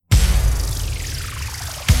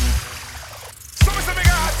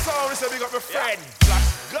want to say big up my friend.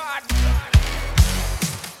 Bless God.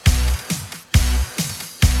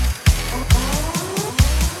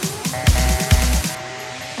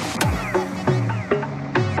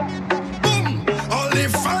 All the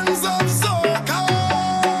fans of Soca.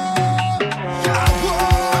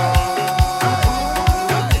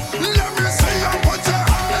 Let me see you put your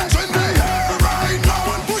hands in the air right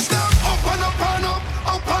now and push them up and up and up,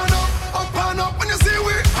 up and up, up and up. When you see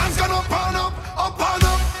we hands gonna up and up, up and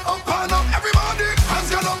up, up and up. Everybody hands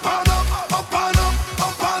gonna up and up, up and up,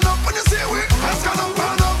 up and up. When you see we hands gonna up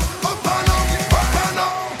and up, up and up, up and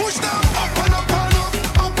up. Push them up and up and up,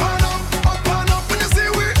 up and up, up and up. When you see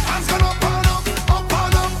we hands gonna up and up, up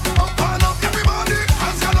and up, up and up. Everybody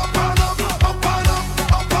hands gonna up and up, up and up,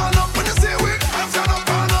 up and up. When you see we hands gonna up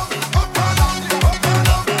and up, up and up, up and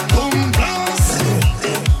up. Boom blast,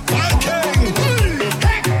 Viking,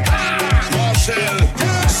 Machel,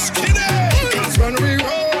 Skinny. 'Cause when we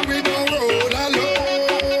roll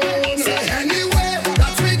alone. Say anywhere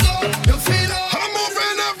that we go, you feel us. I'm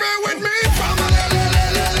moving every with me, Famalay.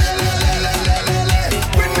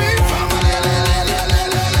 With me, Famalay.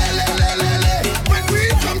 When we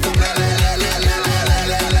come to play,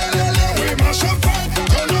 we mash up and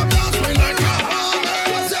turn up dance, we like a hammer.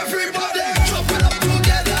 Everybody jump it up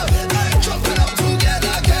together, jump it up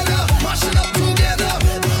together, mash it up together,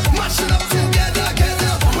 mash it up together,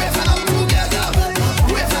 wave it up together,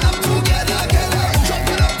 wave it up together, jump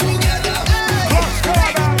it up together.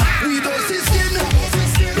 We don't see skin,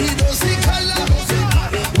 we don't see color,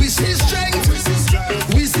 we see strength,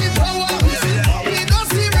 we see power, we don't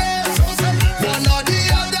see race, one or the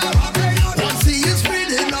other. One see is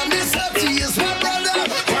breathing on this left, he is my brother.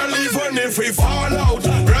 Well, even if we fall out,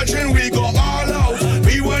 virgin we go all out.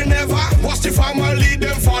 We will never watch the family,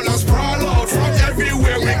 them fall us sprawl out. From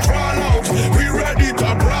everywhere we crawl out, we ready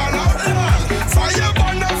to brawl out. Fire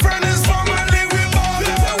burn the friend is family, we ball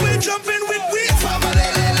out. We jumping with we family,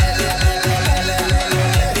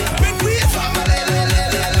 with we family.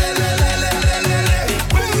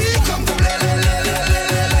 When we come to play,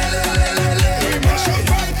 we mash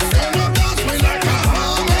up and turn up dance, we like a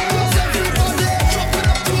hammer. Everybody jump it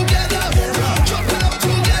up together, jump it up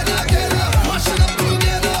together, mash it up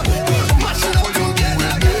together, mash it up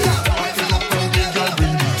together, wave it up together.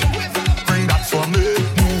 Bring that for me,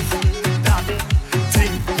 move that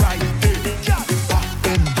thing right there. Back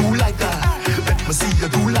and do like that. Let me see you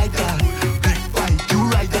do like that. Big bike, you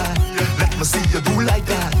right that. Let me see you do like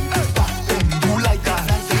that. Back and do like that.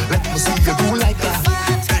 Let me see you do like that. Big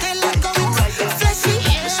bike, you right that. Let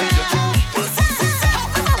me see you do.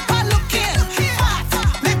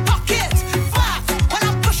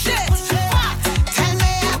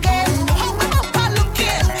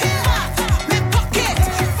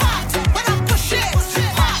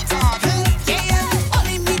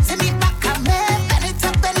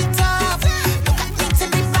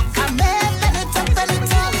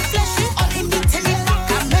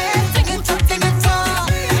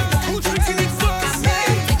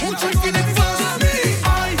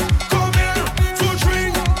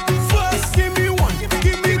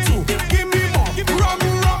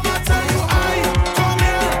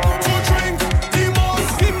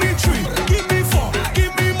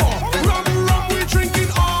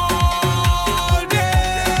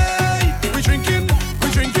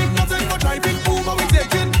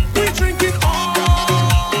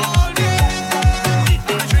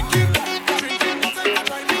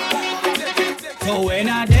 So when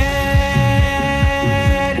I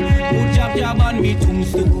dead, put jab on me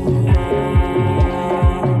tombstone.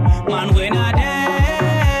 Man, when I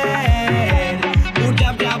dead, put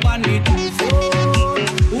jab on me tombstone.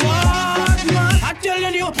 What man? I'm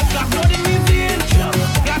telling you, black blood in me veins,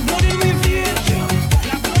 black blood in me veins,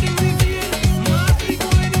 black blood in me veins. Man, we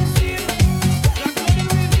going insane. Black blood in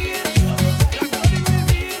me veins, black blood in me veins, black blood in me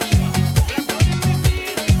veins.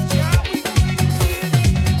 Yeah, we going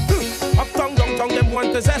insane. Uptown, downtown, them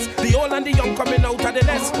want to Zess. The old and the young coming out of the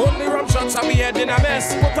nest. Only rum shots and we head in a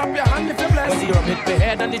mess. Put up your hand if you're blessed. When the rum hit the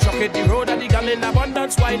head and the truck hit the road and the gal in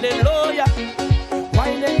abundance. Whining low, yeah.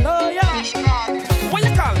 Whining low, yeah. What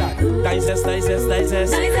you call that? Digest.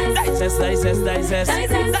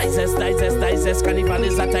 Carnival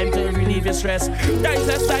is a time to relieve your stress.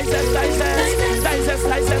 Digest.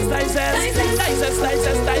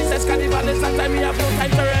 Carnival is a time we have no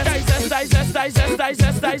time to rest. Digest.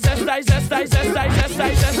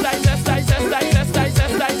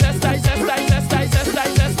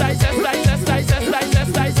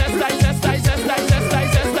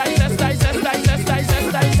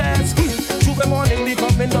 Juve morning we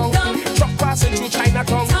coming down. Truck passing through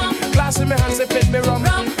Chinatown. Glass in my hand sipping me rum.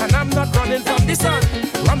 And I'm not running from the sun.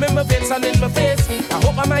 Rum rum in my veins and in my face. I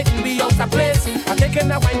hope I might be out of place. I'm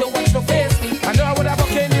taking a wine to watch no face. I know I would have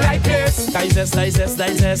walked in the right place. Digest.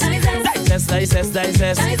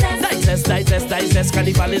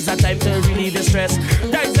 Carnival is a time to relieve the stress.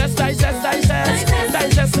 Digest. Carnival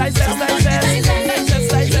is a time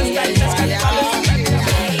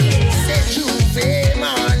Say Jouvert,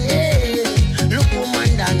 man, yeah. Look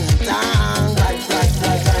woman down in town.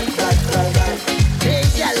 Hey,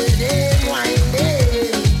 girl, them wine,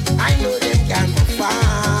 them. I know them can perform.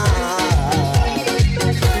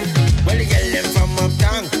 Well, the girl them from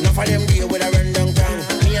uptown. Enough of them deal with a run downtown.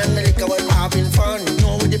 Me and the liquor was having fun.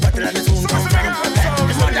 Know with the battle and the soon come from.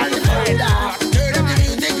 The mother and the father. Turn up the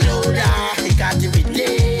music louder. It got to be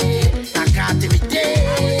there. I got to be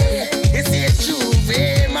there. It's a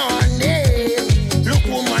Jouvert, man, yeah. Look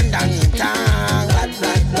woman down in town.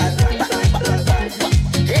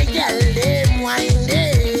 Hey, girl, them wine,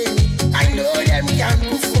 them. I know them can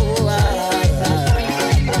perform.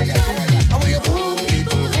 How are you,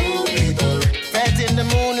 people? Fete in the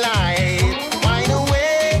moonlight. Wine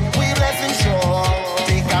away, we blessing sure.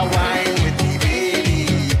 Take a wine with me, baby.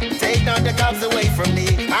 Take not the cups away from me.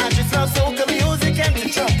 I just love soca music and to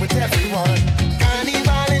jump with everyone.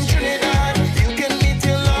 Carnival in Trinidad, you can meet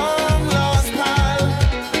your long lost pal.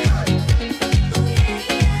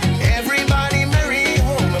 Everybody merry,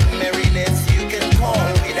 home of merriness, you can call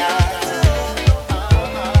me that.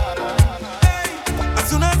 As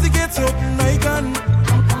soon as it gets open, I can.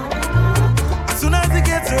 As soon as it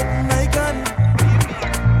gets open, I can.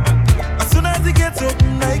 As soon as it gets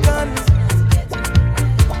open, I can.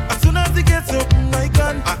 As soon as it gets open, I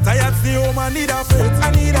can. I'm tired, stay home, I need a fete.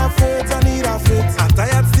 I need a fete, I need a fete. I'm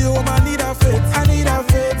tired, stay home, I need a fete. I need a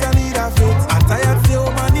fete, I need a fete. I'm tired, stay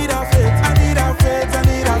home, I need a fete. I need a fete, I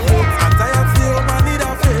need a fete. I'm tired, stay home, I need a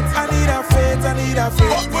fete. I need a fete, I need a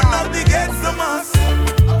fete. Open up the gates to mass.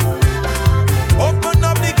 Open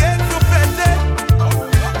up the gates to Fete.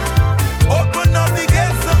 Open up the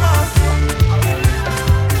gates to mass.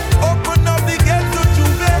 Open up the gates to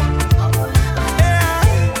Jouvert.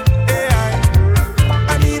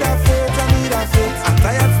 I need a fete, I need a fete. I'm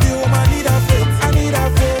tired, stay home, I need a fete. I need a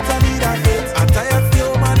fete, I need a fete. I'm tired, stay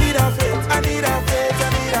home, I need a fete. I need a fete, I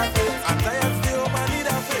need a fete. I'm tired, stay home, I need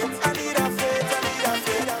a fete. I need a fete, I need a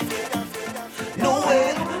fete. No way,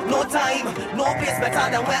 no time, no place better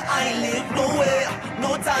than where I live. No way, no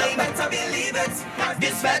time, you better believe it.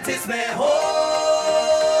 This fete is my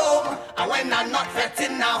home. And when I'm not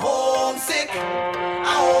fetting, I'm homesick.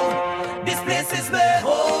 Home. This place is my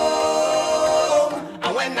home.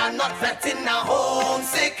 And when I'm not fetting, I'm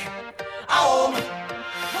homesick. Home.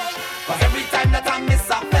 Cause every time that I miss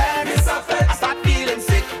a fete, I start feeling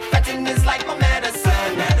sick. Fetting is like my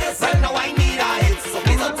medicine. Right now I need a hit, so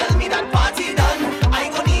please don't tell me that party done. I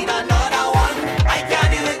gon' need another one. I can't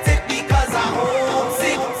deal with it because I'm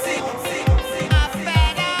homesick.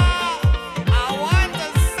 I want to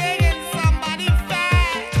sing in somebody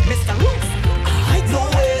fat. Mr. Roots, no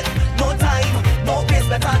way, no time, no place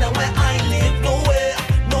better than where I live. No way,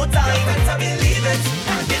 no time, you better believe it.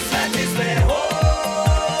 This fete is my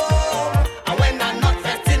home. And when I'm not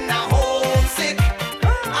fetting,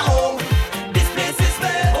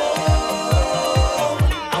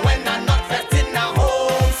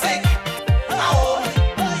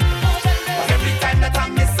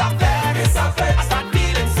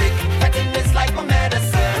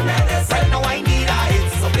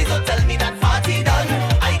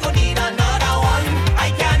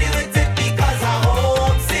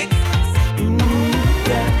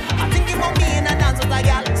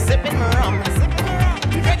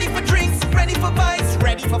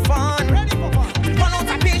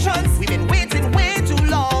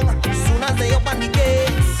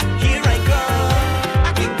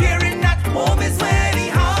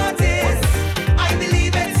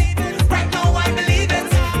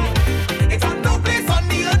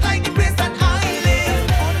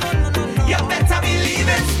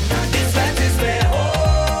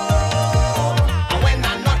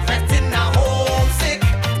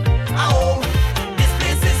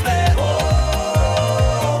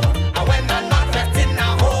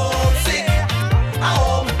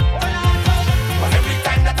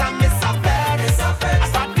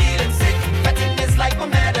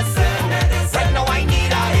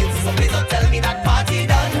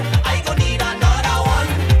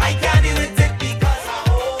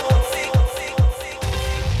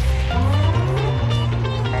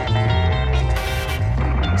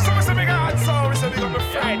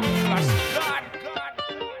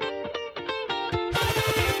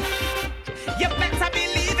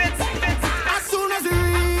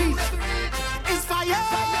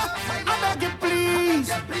 beg you please.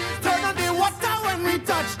 Turn on the water when we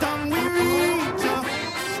touch down, we reach.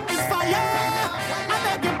 It's fire, I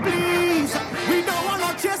beg you please. We don't want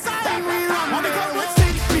no chaser and we run. When we come with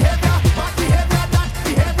stink behavior, bad behavior, that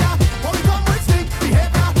behavior. When we come with stink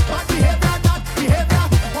behavior, bad behavior, that behavior.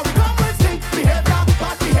 When we come with stink behavior,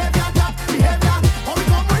 bad behavior, that behavior. When we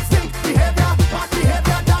come with stink behavior, bad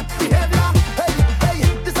behavior, that behavior. Hey,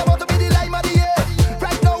 this about to be the lime of the year.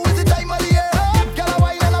 Right now is the time of the year. Get a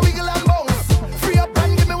wine and a wiggle and bounce. Free up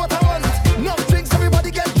and give me what I want. No drinks,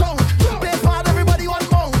 everybody get drunk. Play hard, everybody want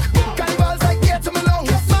monk. Carnival's like air to me lungs.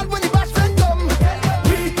 Mad when the Batson come.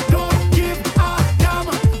 We don't give a damn.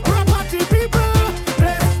 We're party people.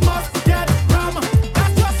 Place must get ram.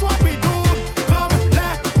 That's just what we do. Come,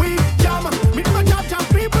 let we jam. Me do a jam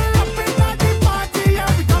people up in the party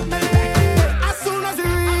and we come in. As soon as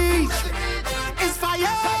we reach, it's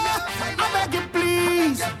fire. I beg you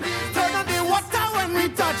please. Turn on the water when we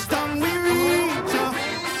touch down, we reach.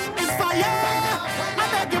 It's fire. I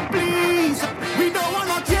beg you please. We don't want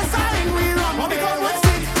no chaser and we run. When we come with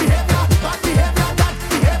stink behavior, bad behavior, that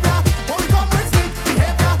behavior. When we come with stink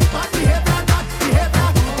behavior, bad behavior, that behavior.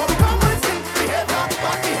 When we come with stink behavior,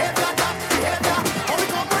 bad behavior, that behavior. When we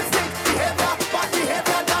come with stink behavior, bad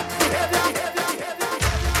behavior, that behavior.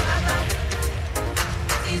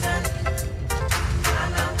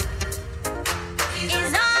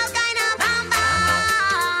 It's all kind of bam bam,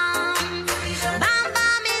 bam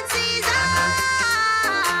bam in season.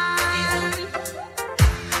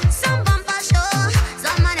 Some bumper show,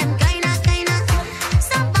 some of them kinda.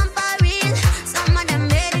 Some bumper real, some of them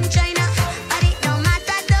made in China. But it don't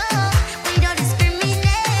matter though, we don't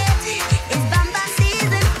discriminate. It's bam bam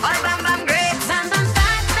season, all bam bam great, bam bam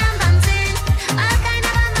fat, bam bam sin. All kind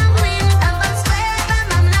of bam bam win, bam bam sweat, bam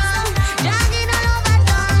bam long. Jogging all over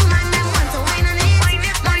town, man them want to wine on it,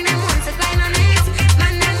 man them want to climb on it,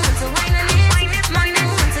 man them want to wine on it, man them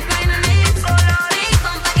want to climb on it. Big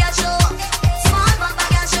bumper girl show, small bumper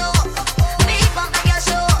girl show, big bumper girl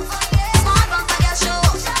show, small bumper girl show,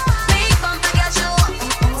 big bumper girl show,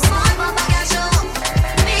 small bumper girl show,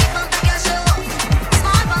 big bumper girl show,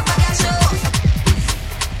 small bumper girl show.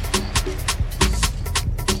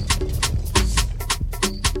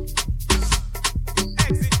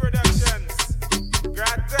 Exit Productions,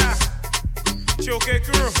 Grata, Choke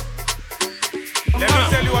Crew. Let me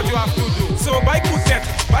tell you what you have to do. So buy Kutet,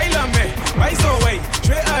 buy Lame, buy Zoé,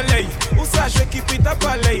 Drue Alay. Usa je keep it up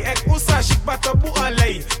alay. Ek usa shik batabu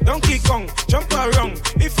alay. Donkey Kong, jump around.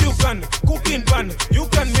 If you can, cooking pan, you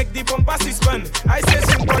can make the bumper spin. I say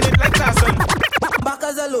simple it like Tarzan.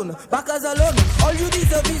 Backers alone. All you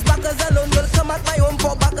deserve is backers alone. You'll come at my home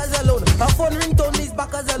for backers alone. My phone ringtone is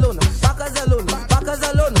backers alone.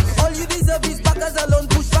 All you deserve is backers alone.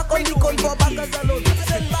 Push back on the cone for backers alone.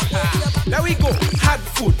 Send back on the There we go, hard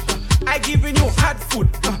food. I giving you hard food.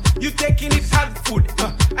 You taking it hard food.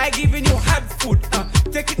 I giving you hard food.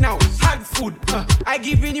 Take it now, hard food. I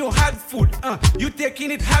giving you hard food. You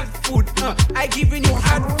taking it hard food. I giving you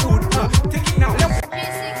hard food. Take it now.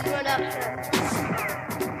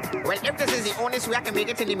 Well, if this is the only way I can make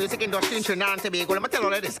it in the music industry in Trinidad and Tobago, let me tell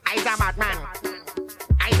you all this. I's a madman.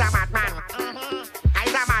 I's a madman.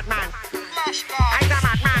 I's a madman. I's a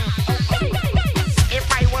madman. If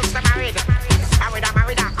I was married, I would have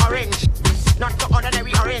married an orange. Not the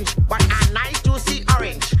ordinary orange, but a nice juicy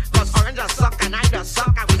orange. Cause orange does suck and I does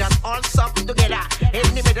suck and we does all suck together. In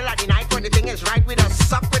the middle of the night when the thing is right, we does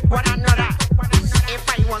suck with one another. If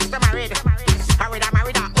I was married, I would have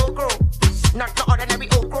married an okro. Not the ordinary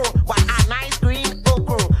okro, but a nice green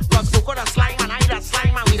okro. Cause coco does slime and I does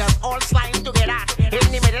slime and we does all slime together.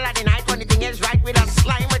 In the middle of the night when the thing is right, we does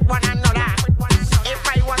slime with one another. If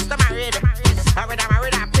I was married, I would have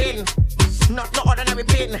married a pin. Not the ordinary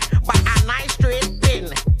pin, but a nice straight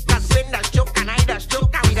pin. Cause pin does choke and I does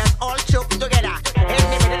choke and we does all choke together. In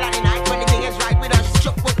the middle of the night when the thing is right, we does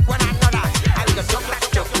choke with one another. I will choke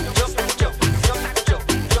like choke, choke like choke, choke like choke,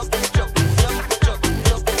 choke like choke, choke like choke,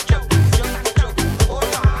 choke like choke, choke like choke. Oh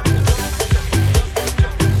Lord.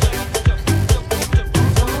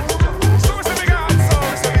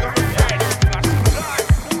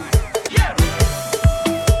 Yeah.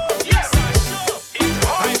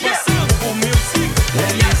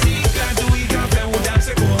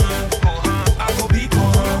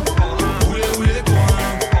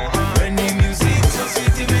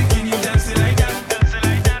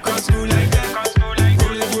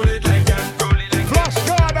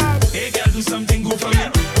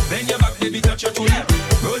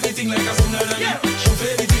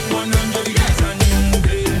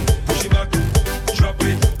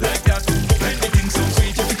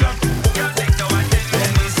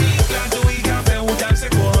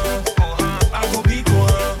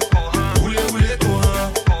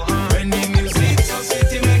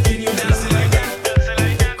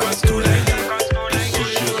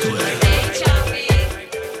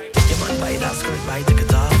 that skirt, bite, take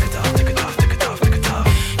it off, take it off, take it off, take it off, take it off.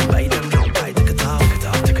 He bite them drunk, bite, take it off, take it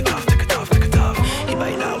off, take it off, take it off, take it off. He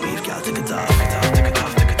bite that weave, girl, take it off, take it off, take it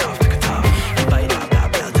off, take it off, take it off. He bite that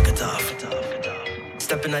black, girl, take it off.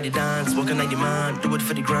 Stepping at the dance, walking like the man, do it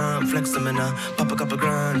for the gram, flex them in pop a couple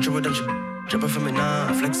grand, throw it on your. Drop it for me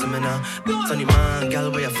now, flex them in Sunny man,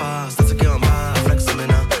 gal where you fast, that's a girl on bar. Flex them in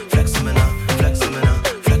flex them in flex them in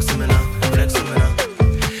flex them in flex them in.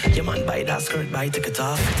 Your man buy that skirt, buy take it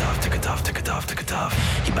off, take it off, take it off, take it off, take it off.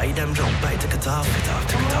 He buy them drunk, buy take it off, take it off,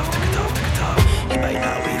 take it off, take it off, take it off. He buy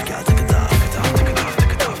that wave, gal take it off, take it off, take it off,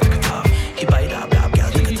 take it off, take it off. He buy that black,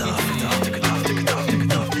 gal take it off, take it off, take it off, take it off, take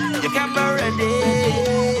it off. Your camera ready,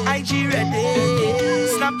 IG ready,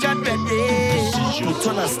 Snapchat ready. Put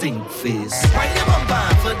on a stink face. Wind your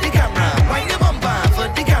bumper for the camera, wind your bumper for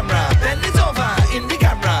the camera. Bend it over in the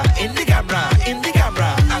camera, in the camera, in the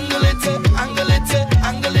camera. Angle it, angle it,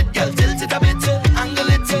 angle it, girl, tilt it a bit. Angle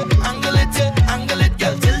it, angle it, angle it,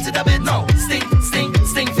 girl, tilt it a bit. No, stink, stink,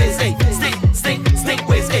 stink face, hey, stink, stink, stink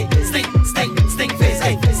waist, hey, stink, stink, stink face,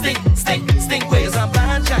 hey, stink, stink, stink waist. It's a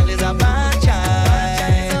bad child, it's a bad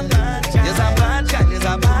child. It's a bad child, it's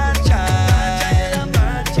a bad child.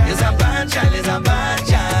 It's a bad child, it's a bad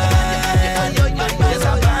child.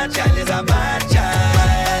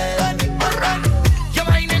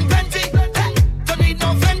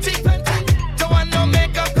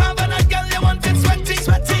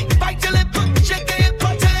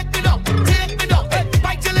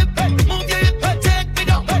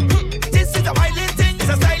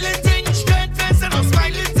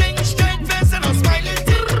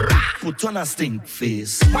 On a stink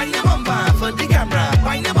face. Wind your bumper for the camera,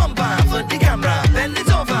 wind your bumper for the camera. Bend it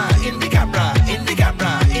over in the camera, in the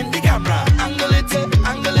camera, in the camera. Angle it,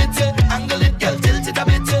 angle it, angle it, girl, tilt it a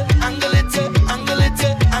bit. Angle it, angle it,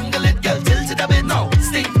 angle it, girl, tilt it a bit. No,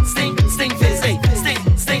 stink, stink, stink face, hey, stink,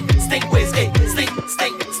 stink, stink waist, hey, stink,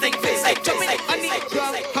 stink, stink face, hey. Jump in on the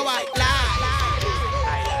drum, how I lie.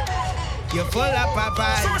 You're full of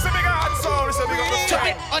papa. So it's a big hot song, it's a big hot Jump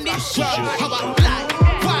in on the drum, how I lie.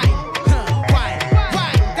 Why?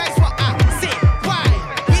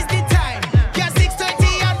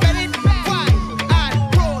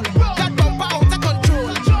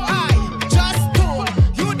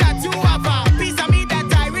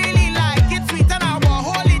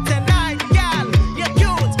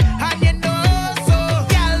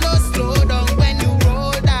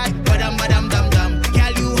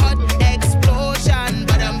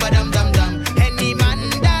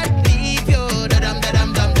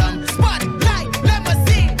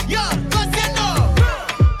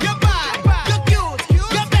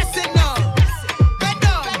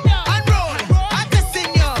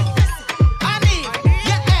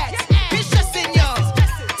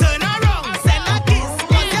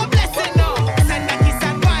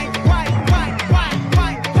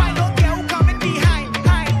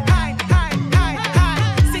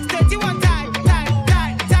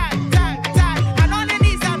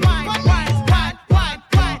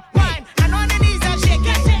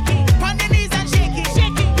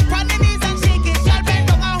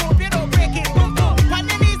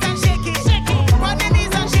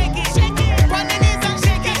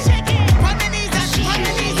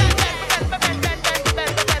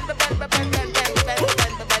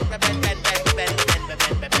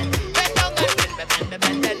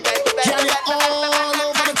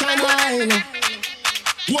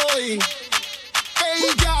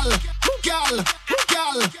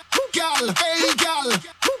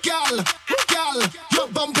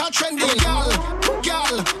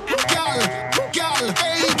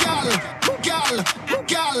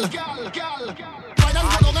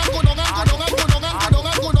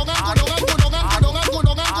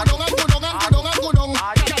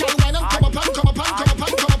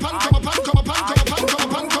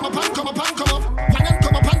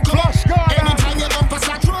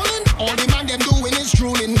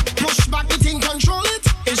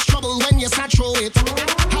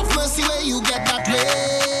 Have mercy where you get that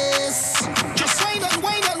place. Just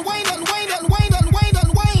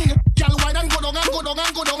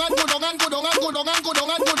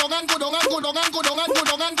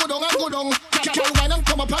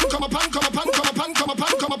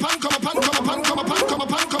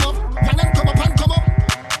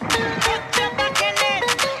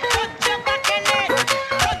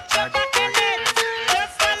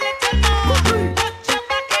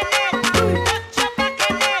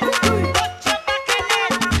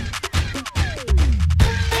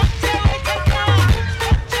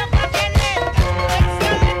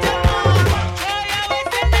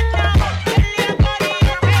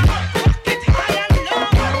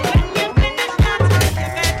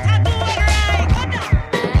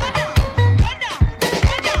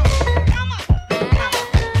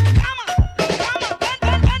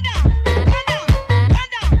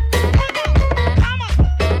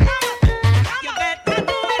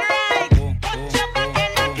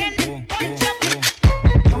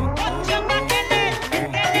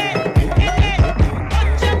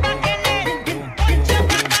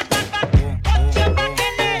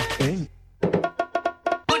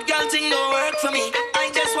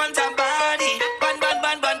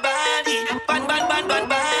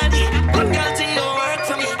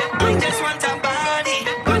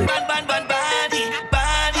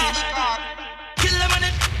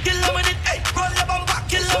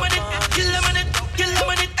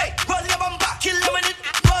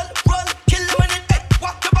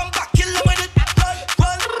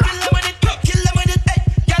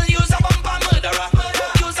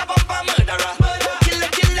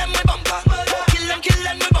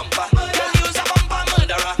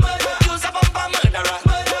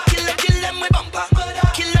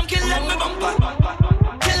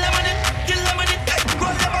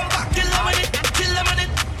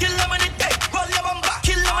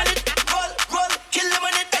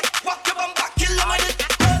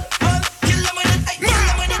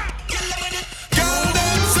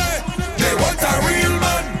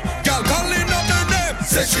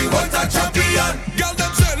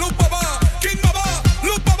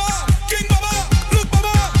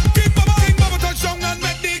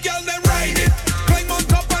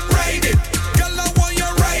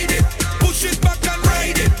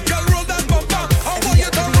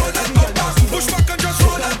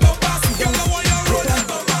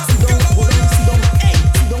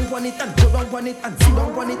on it and sit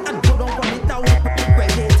down on it and go down on it now.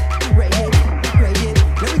 Ride it.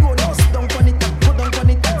 Let me go now. Sit down on it and go down on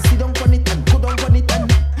it and sit down on it and go down on it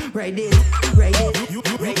and ride it.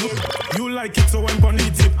 You like it so I'm on the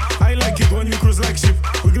tip. I like it when you cruise like ship.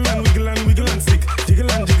 Wiggle and stick.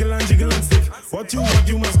 Jiggle and stick. What you want,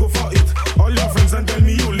 you must go for it. All your friends and tell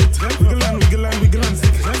me you lit. Wiggle and stick.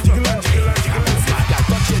 Jiggle and stick.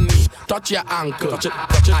 Touch your knee, touch your ankle, touch it,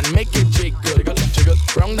 and make it jiggle.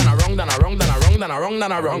 Round and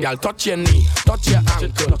around. Girl, touch your knee, touch your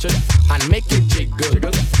ankle, and make it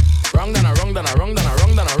jiggle. Round and around.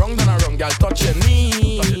 Girl, touch your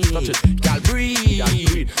knee, touch it. Girl,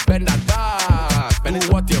 breathe, bend that back, bend it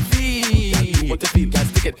what you feel. Girl,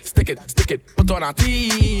 stick it, put on a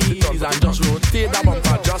tease and just rotate that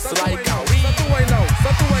bumper just like a wheel.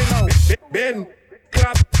 Start to wine now. Bend,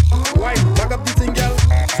 clap, wine, back up the thing, girl.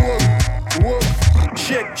 Swirl,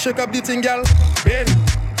 shake up the thing, girl. Bend,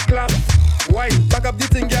 clap, wine, back up the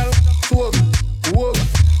thing, girl. Swirl,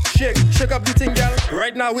 shake up the thing, girl.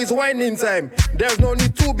 Right now is whining time. There's no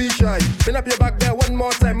need to be shy. Bend up your back there one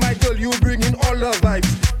more time, my girl. You bring in all the vibes.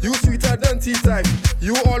 You sweeter than tea time.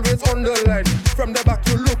 You always on the line. From the back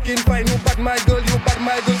you looking fine. You bad my girl. So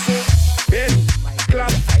bend,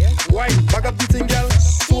 clap, wine, back up the thing, girl.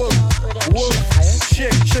 Swirl,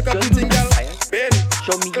 shake up the thing, girl. Bend,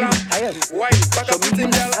 clap, wine, back up the thing,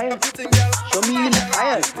 girl. Show me in the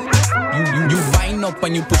fire. You wind up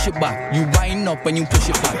and you push it back. You wind up and you push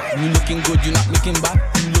it back. You looking good, you not looking back.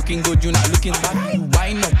 You looking good, you not looking back. You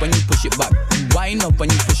wind up and you push it back. You wind up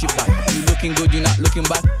and you push it back. You looking good, you not looking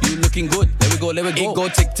back. You looking good. Let me go. It go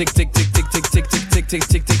tick.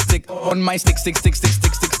 On my stick.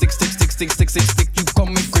 You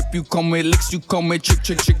come with grip, you come with licks, you come with tricks.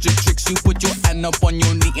 You put your hand up on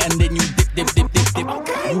your knee and then you dip.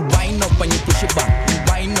 You wind up and you push it back. You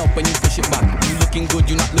wind up and you push it back. You looking good,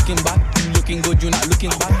 you not looking back. You looking good, you not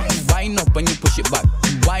looking back. You wind up and you push it back.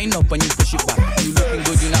 You wind up and you push it back. You looking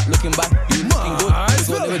good, you not looking back. You looking good.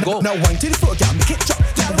 Let me go. Now wind to the floor, girl, make it drop.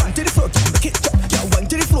 Wind to the floor, girl, make it drop. Girl, wind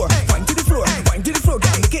to the floor, wind to the floor,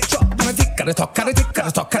 girl, make it drop. Wanna tick, gotta talk.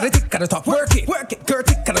 Work it, girl,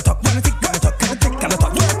 tick, gotta talk. Wanna tick, gotta talk.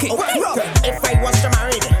 Work it. If I was to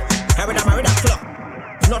marry, I would have married a clock.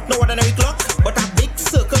 Not no ordinary clock, but a big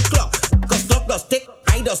circle clock. Cause clock does tick,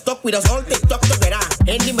 I does talk, we does all tick tock together.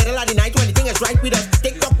 In the middle of the night when the thing is right, we does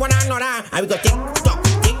tick tock one another. I will go tick tock.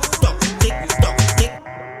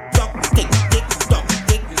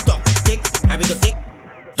 I will go tick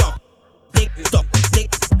tock.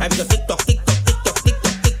 I will go tick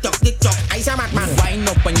tock. I say man. Wind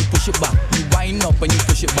up and you push it back. You wind up and you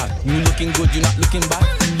push it back. You looking good, you not looking back.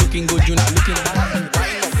 You looking good, you not looking back. You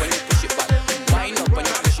wind up and you push it back. You wind up and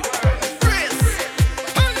you push it back.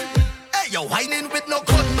 Hey, you're whining with no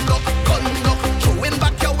conduct. Throwing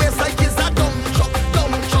back your waist like it's a dumb truck.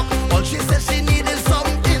 All she says she needed some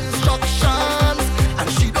instructions, and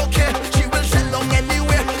she don't care. She will shell long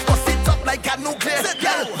anywhere. Bust it up like a nuclear.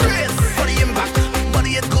 Girl, brace for the impact.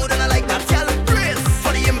 Body is good and I like that. Girl, brace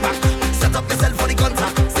for the impact. Set up yourself for the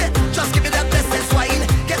contact. Say, just give me that blessed wine.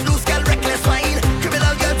 Get loose, girl, reckless wine.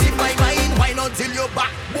 Criminal girl, tip my wine. Wine until your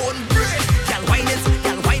backbone break. Girl, wine it.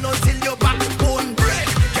 Girl, wine until your backbone break.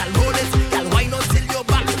 Girl, roll it. Girl, wine until your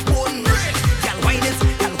backbone break. Girl, wine it.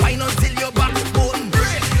 Girl, wine until your backbone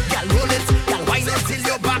break. Girl, roll it. Girl, wine until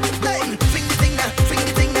your backbone. Swing the thing now, swing the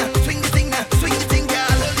thing now, swing the thing now, swing the thing, girl.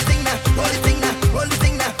 Roll the thing now, roll the thing now, roll the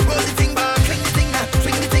thing now, roll the thing back. Swing the thing now,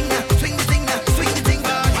 swing the thing now, swing the thing now, swing the thing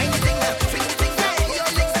back. Wine the thing now, swing the thing now.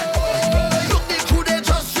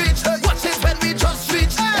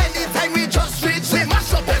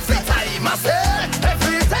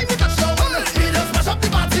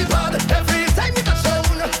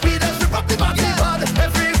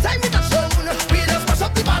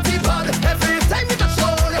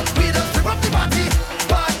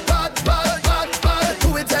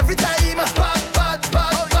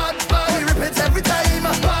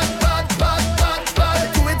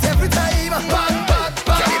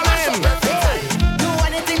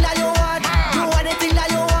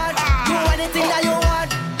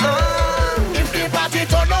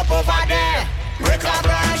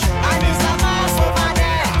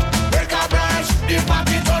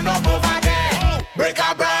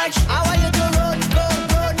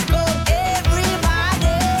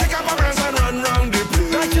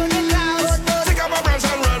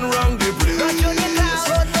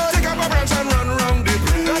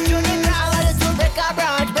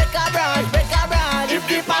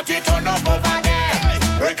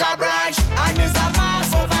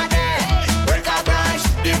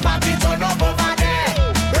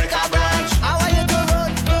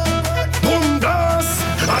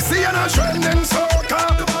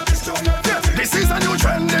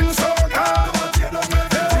 sing soca.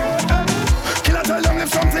 Killer tell them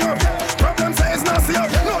lift something up. Problem say it's nasty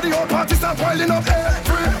up. Now the whole party start piling up.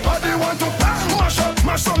 Everybody want to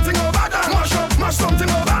mash something up. Mash something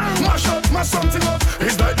up. Mash something up.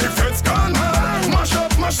 It's like the feds gone mad.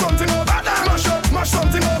 Mash something up. Mash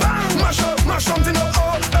something up. Mash something up.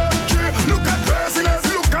 OMG, look at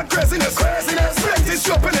craziness. Plenty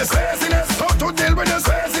stupidness, craziness. How to deal with this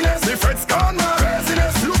craziness? The feds gone mad.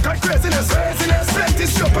 Craziness, look at craziness. Plenty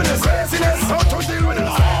stupidness, craziness. How to deal with this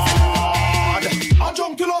craziness? I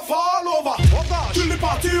jump till I fall over, till the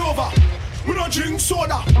party over. We don't drink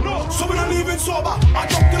soda, so we don't leave it sober. I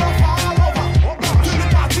jump till I fall over, till the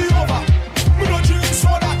party over. We don't drink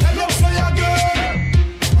soda, tell them say again.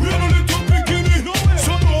 We are no little bikini,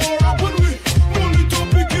 so no rap with we. No little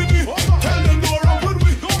bikini, tell them no rap with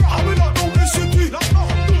we. I will not know the city, no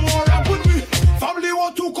rap with me. Family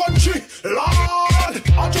want to country, Lord.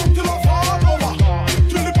 I jump till I fall over,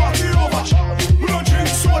 till the party over. We don't drink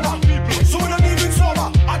soda, so we don't leave it sober.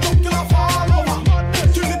 I jump till I fall over,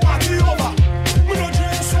 till the party over. We don't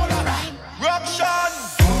drink soda. Ruction.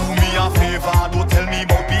 Do me a favor, don't tell me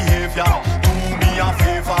about behavior. Do me a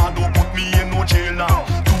favor, don't put me in no jail now.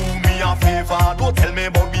 Do me a favor, don't tell me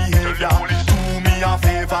about behavior. Do me a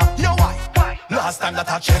favor, yo why? Last time that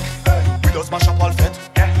I check, we just mash up all Fete.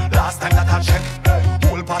 Last time that I check,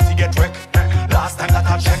 whole party get wrecked. Last time that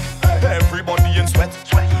I check, everybody in sweat.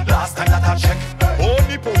 Last time that I check,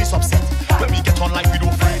 only police upset. When we get on like we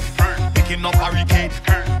don't afraid, picking up barricade.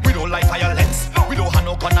 We don't like violence, we don't have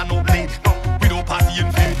no gun and no blade. We don't party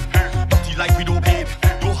in vain, dirty like we don't babe.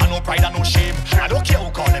 Don't have no pride and no shame. I don't care who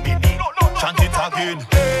call them in name. Chant it again.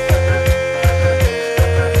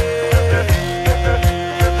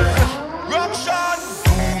 Ruction.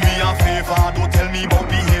 Do me a favor, don't tell me about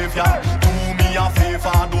behavior. Do me a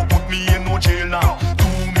favor, don't put me in no jail now. Do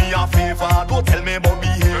me a favor, don't tell me about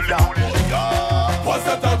behavior. What's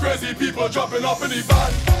that the crazy people jumping up in the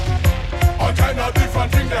van? All kind of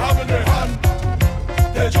different thing they have in their hand.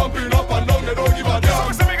 They jumping up and down, they don't give a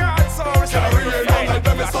damn. Carrying on like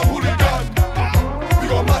them is some hooligan. We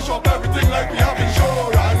gon' mash up everything like we have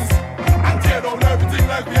insurance, and tear down everything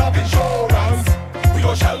like we have insurance. We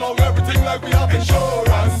gon' shell down everything like we have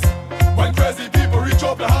insurance. When crazy people reach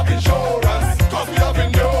up, they have insurance, cause we have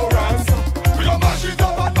endurance. We gon' mash it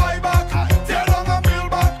up and buy back, tear down and build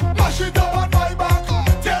back. Mash it up and buy back,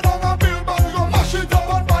 tear down and build back. We gon' mash it up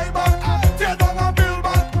and buy back, tear down and build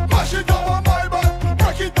back. Mash it up and buy back,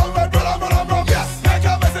 break it down like brother. Yes, make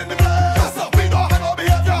a mess in the place. Yes, we don't have no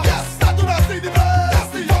behavior. Yes, that do not see the place. Yes,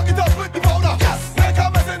 we fuck it up with the powder. Yes, make a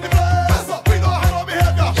mess in the place. Yes, we don't have no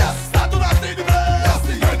behavior. Yes, that do not see the place. Yes,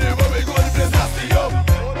 anywhere we go, the place nasty up,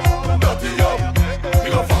 dirty up. We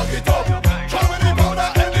gon' fuck it up. Try with the powder.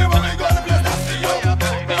 Anywhere we go, the place nasty up,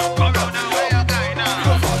 dirty up. We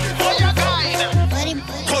gon' fuck it up.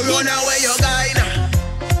 Corona where you going?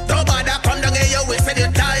 Don't bother come down here, you wasting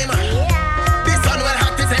your time. The sun will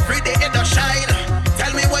hot is every day it does shine.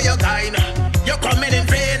 Tell me where you going? You coming in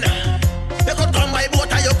vain. You could come by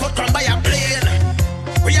boat or you could come by a plane.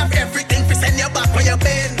 We have everything to send you back where you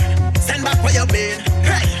been. Send back where you been.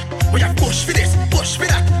 Hey, we have push for this, push for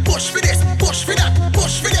that, push for this, push for that,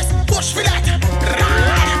 push for this, push for that.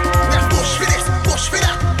 We have push for this, push for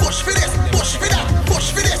that, push for this, push for that,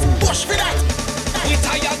 push for this, push for that. We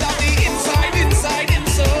tired of the inside.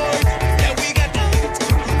 Yeah, we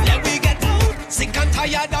get out. Sick and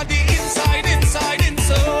tired of the inside.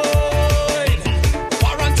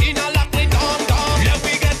 Quarantine a lock me down. Yeah,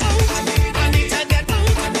 we get out. I need to get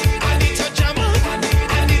out. I need to jam out.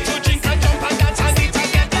 I need to drink and jump and dance. I need to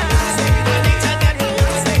get out. I need to get out.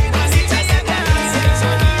 I need to get out.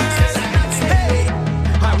 Hey,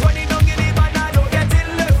 I'm running down in the van, I don't get in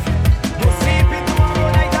left. No sleeping tomorrow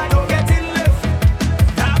night, I don't get in left.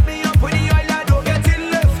 Tap me up with the oil, I don't get in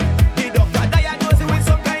left. The doctor diagnosed me with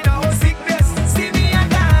some kind of sickness. See me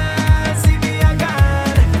again, see me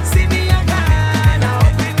again, see me again. I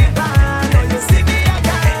up in the van, oh you see me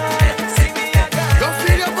again, see me again. Don't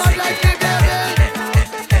feel your body like me, baby.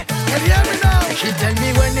 Can you hear me now? She tell me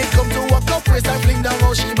when it come to walk up waist and fling down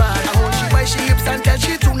how she bad. I hold she by she hips and tell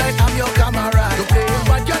she tonight I'm your camera. You playing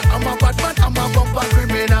bad girl, I'm a bad man, I'm a bumper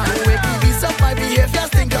criminal. You make me beat up my behavior,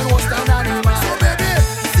 think and what's down animal. So baby,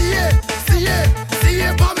 see it,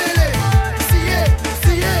 Pamela. See it,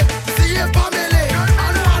 Pamela.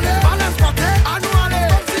 Annuale, balance party, annuale.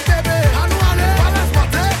 Come see baby, annuale, balance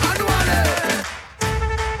party, annuale.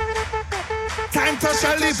 Time to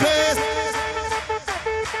shell the place.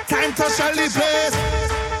 Time to shell the place.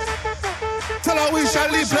 Tell her we shell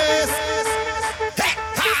the place. Hey,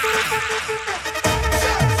 ha!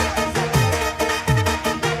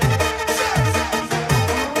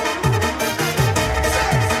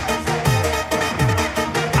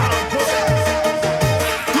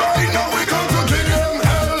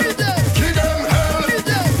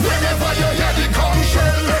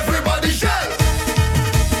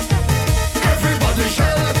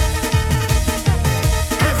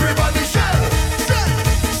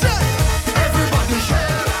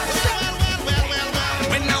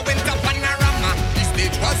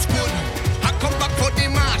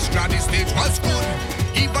 stage was good.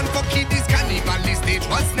 Even for kiddies, Carnival, the stage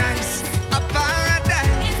was nice. A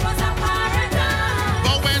paradise. It was a paradise.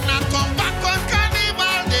 But when I come back on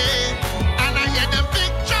Carnival Day, and I hear the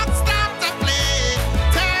big trucks start to play,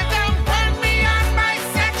 tell them burn me on my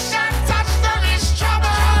section, touch them is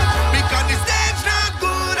trouble. Because the stage not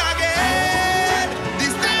good again. The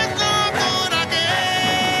stage not good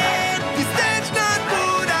again. The stage not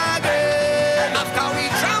good again. After we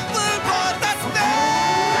trample for the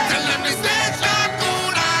stage, tell them the stage not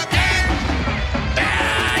good again.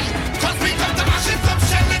 Hey, 'cause we come to mash it up,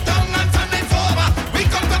 shell it down and turn it over. We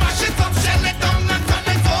come to mash it up, shell it down and turn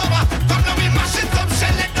it over. Come now we mash it up,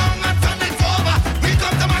 shell it down and turn it over. We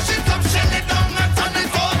come to mash it up, shell it down and turn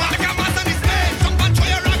it over. Make a mass on the stage, jump and throw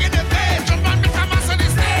your rag in the face. Jump and make a mass on the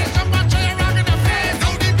stage, jump and throw your rag in the face.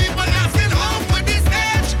 Now the people asking, how could this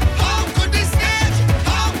stage? How could this stage?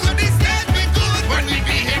 How could this stage be good when we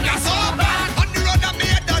behave so bad? On the road that me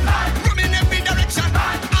a done, running every direction.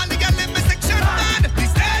 All the girls in my section bad. The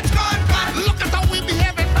stage gone bad. Look at how we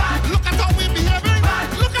behaving. Look at how we behaving.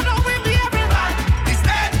 Look at how we behaving. The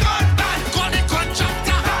stage gone bad. Call the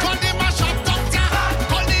contractor, call the mash-up doctor,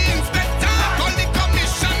 call the inspector, call the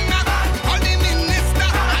commissioner, call the minister,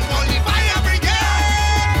 and call the fire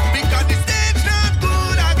brigade. Because the stage not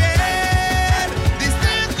good again. The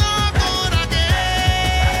stage not good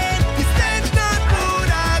again. The stage not good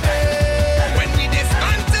again. When we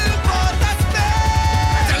dismantle protest,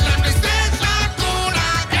 tell them the stage not good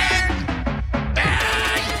again.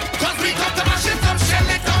 Hey, 'cause we come to mash it up, shell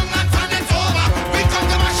it down and turn it over. We come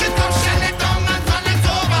to mash it up, shell it down and turn it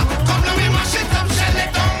over. Come now we mash it up, shell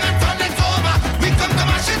it down and turn it over. We come to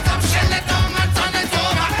mash it up, shell it down and turn it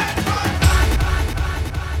over.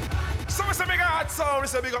 So it's a big hard sound,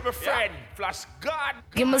 it's a big up my friend, Flash God.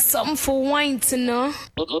 Give me something for wine to know.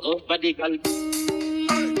 Body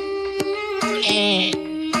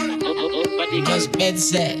girl's bed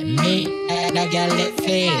set me and I got it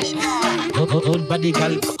fade. Old body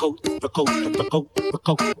girl, rock out.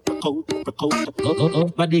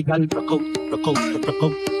 Body girl, rock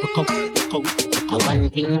out. One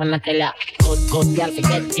thing wanna tell ya, good girl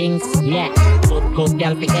forget things, yeah. Good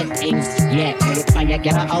girl forget things, yeah. Fire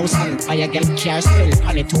girl a house and fire girl car still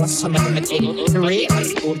on it to a summer to my thing. Real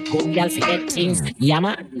good girl forget things, yeah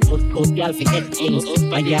man. Good girl forget things.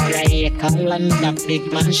 Fire a call and a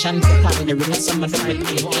big mansion to come the ring of summer to my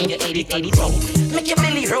thing. 80 roll, make your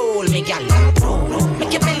belly roll, me gal.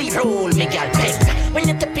 Make your belly roll, me gal. When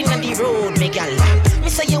you're tapping on the road, me gal. Me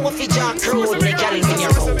say you a fi jack road, me gal. When you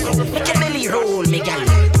roll, make your belly roll, me gal.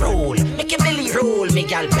 Roll, make your belly roll, me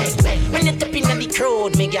gal. Bang. When you're tapping on the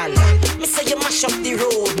crowd, me gal. Me say you mash up the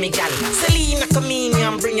road, me gal. Selena come in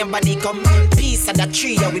and bring your body come. Piece of that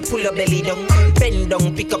tree and we pull your belly down. Bend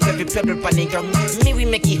down, pick up every pebble pan the ground. Me we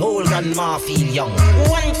make it whole grandma feel young.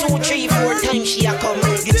 1, 2, 3, 4 times she a come.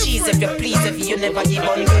 The cheese if you please, if you never give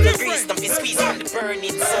on. The grease don't be squeeze on the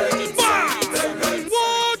burning sun.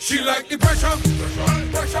 She like the pressure.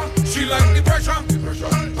 She like the pressure.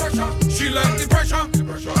 She like the pressure.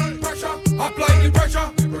 Apply the pressure.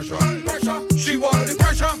 She want the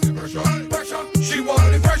pressure. She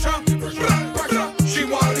want the pressure. She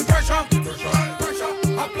want the pressure.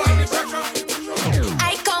 Apply the pressure.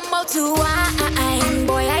 I come out to wine,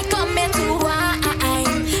 boy. I come here to wine.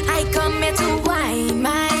 I come here to wine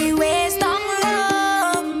my waist down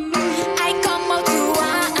low. I come out to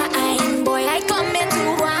wine, boy. I come here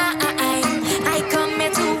to wine. I come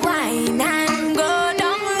here to wine and go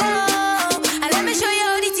down low. And let me show you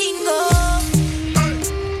how the thing go.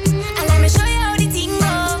 And let me show you how the thing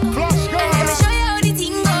go. And let me show you how the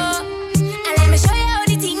thing go. And let me show you how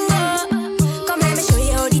the thing go. Come let me show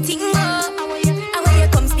you how the thing go. And when you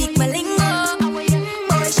come speak my lingo,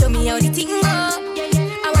 boy show me how the thing go.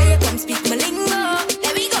 And when you come speak my lingo,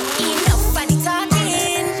 there we go. Enough of the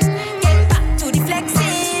talking, get back to the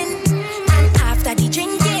flexing. And after the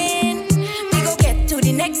drinking, we go get to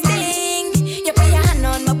the next thing. You put your hand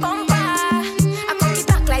on my bumper, I cook it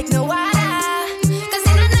back like no water. Cause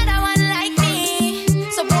ain't another one like me.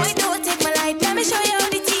 So boy don't take my life, let me show you how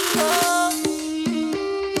the thing go.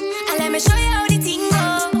 And let me show you how the thing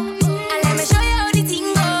go. And let me show you how the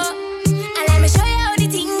thing go. And let me show you how the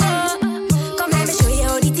thing go. Come let me show you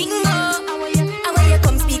how the thing go. And when you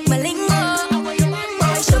come speak my lingo,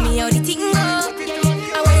 boy show me how the thing go.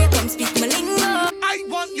 And when you come speak my lingo, I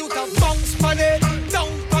want you to bounce on it, down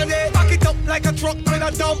on it, back it up like a truck with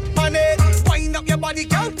a dump on it. Wind up your body,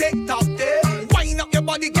 girl, take top there. Wind up your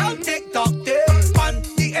body, girl, take top there. On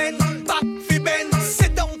the end, back fi bend,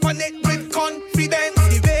 sit down on it with confidence.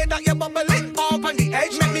 The way that you bubble it up on the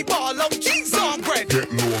edge, make me ball out cheese on bread.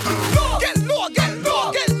 Get low, girl. Get low, get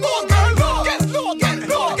low, get low, girl. Get low, get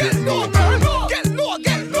low, get low, girl.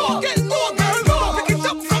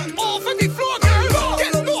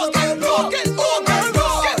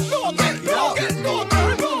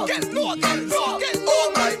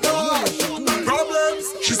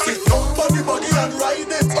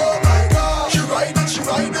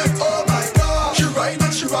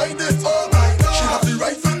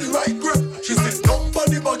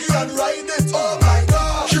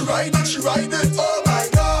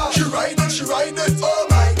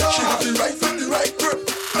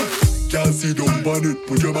 Jump on it,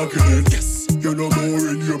 put your back in it. Yes. You're no more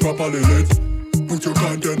in your proper limit. Put your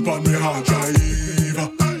content on me hard drive.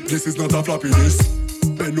 This is not a floppiness.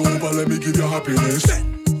 Bend over, let me give you happiness.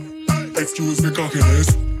 Excuse me cockiness.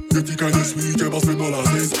 You think I just sweet, you must be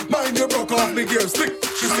molasses. Mind you broke off me gear stick.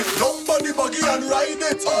 She sit down on the buggy and ride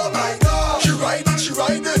it. Oh my God. She ride it, she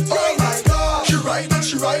ride it. Oh my God. She ride it,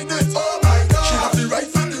 she ride it. Oh my God. She have the right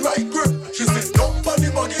foot, the right grip. She sit down on the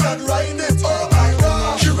buggy and ride it. Oh my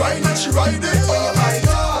God. She ride it, she ride it. Oh my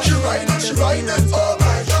God. She ride it, she ride it. Oh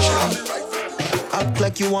my God. She have the right foot. Act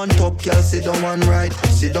like you want top, girl, sit down one right.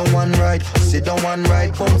 Sit down one right, sit down one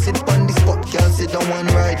right. Bounce it on the spot, girl, sit down one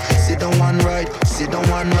right. Sit down one right, sit down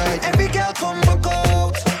one right. Every girl come back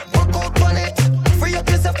out on it. Free up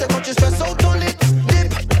yourself, take out your stress out on it.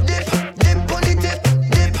 Dip, dip, dip on the tip.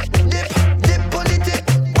 Dip, dip, dip on the tip.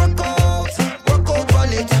 Work out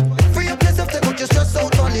on it. Free up yourself, take out your stress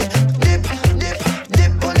out on it. Dip, dip,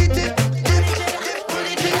 dip on the tip. Dip, dip on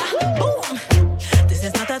the tip. Boom. This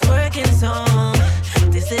is not a twerking song.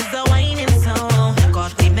 This is a whining song.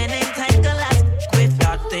 Got women in tight glass. With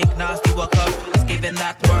that think nasty walk up. It's giving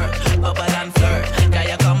that word. Bubble and flirt. Yeah,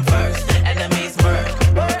 you come first. Enemies work.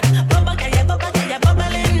 Bubble, yeah,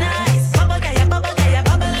 bubbling nice. Bubble, yeah,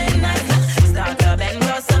 bubbling nice. Start up and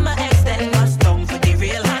go summer extend. Bust down for the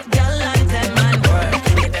real hot girl and 10 man work.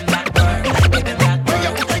 Give him that word. Give him that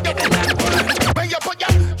word. Give him that word. When you put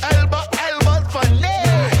your elbow for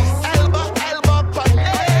knees. Elbow for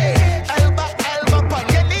knees. Elbow for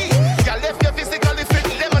your knee. Girl, if you're physically fit,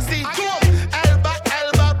 let me see you.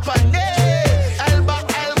 Elbow for knees. Elbow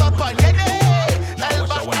for your knee.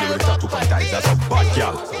 That's a bad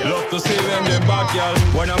girl. Love to see them bad girl.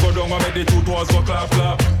 When I go down, I make the two toes go clap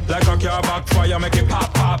clap. Like a car backfire, make it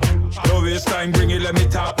pop pop. No waste time, bring it, let me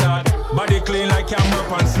tap that. Body clean like camera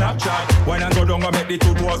on Snapchat. When I go down, I make the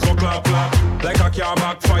two toes go clap clap. Like a car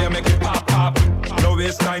backfire, make it pop pop. No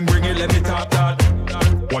waste time, bring it, let me tap that.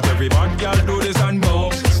 What every bad girl do this and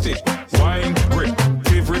bounce. Stick, wine, grip.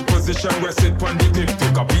 Favorite position, where sit on the tip.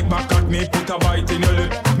 Take a beat back at me, put a bite in your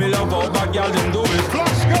lip. Me love how bad girl them do it.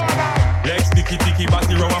 Flush girl. Legs sticky,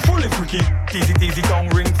 body round and fully freaky. Teasy, tongue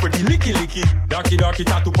ring for the licky. Darky,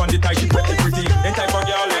 tattoo on the tie, she pretty. Ain't type of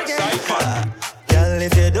girl, excited fat. Girl,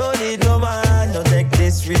 if you don't need no man, don't take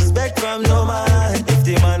disrespect from no man. If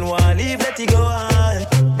the man want leave, let it go on.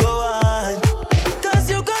 Cause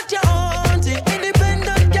you got your own thing.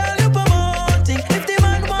 Independent girl, you promoting. If the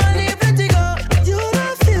man want leave, let it go. You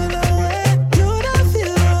don't feel no way.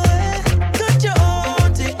 Got your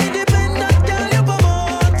own thing. Independent girl, you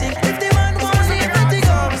promoting. If the man want leave, let it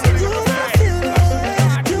go. You don't feel no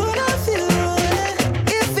way.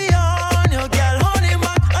 If he on your girl, hold him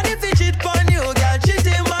back. And if he cheat on you, girl, cheat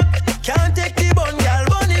him back. Can't take the bun, girl,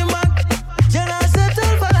 bun him back. You're not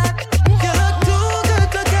settle for that. You look too good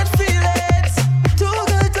to get feelings. Too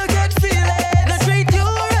good to get feelings. No treat you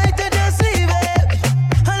right to just leave it.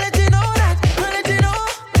 I'll let you know that.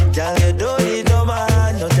 Girl, you don't need no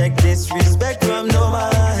man. Don't take disrespect from no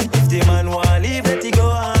man. If the man want leave, let it go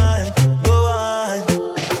on.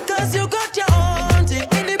 Cause you got your own thing.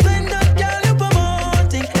 Independent girl, you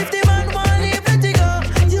promoting. If the man want leave, let it go.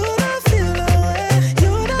 You don't feel no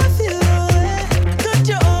way. Got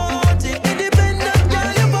your own thing. Independent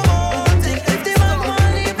girl, you promoting. If the man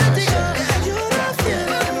want leave, let it go. You don't feel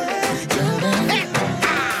no way.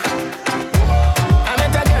 I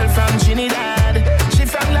met a girl from Trinidad. She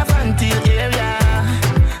from La Frontier area.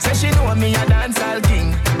 Say she know me a dancehall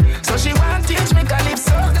king. So she want teach me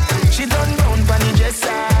calypso. She done down pon the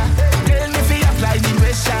dresser. Tell me fi apply the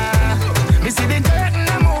pressure. Me see the curtain a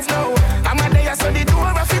move now. I'm a there so the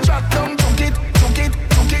door a fi drop down. Took it.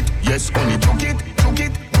 Yes, only took it.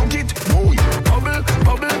 Boy, bubble.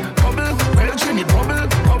 Well, Trini, bubble, a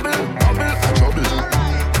trouble.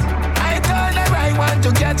 I told her I want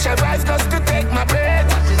to catch a rise just to take my breath.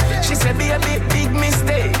 She said, baby, big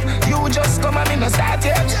mistake. You just come and me no start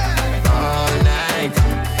yet. All night.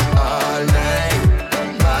 Party.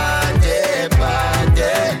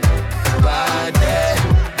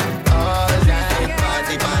 All night,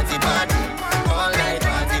 party. All night,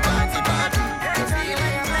 party.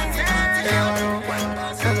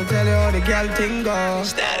 I'll tell you how the girl thing go.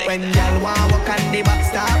 When girl want walk on the back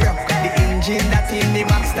start rock. The engine that in the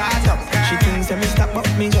back start up. She thinks that me stop up,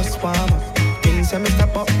 me just warm up.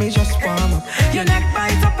 Your neck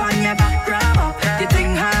bite up on your back grab up. The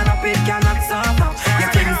thing hard up, it cannot stop up. Your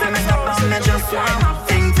things that me stop on me just warm up.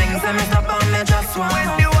 Things that me stop on me just warm When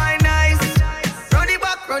up. the wine nice, run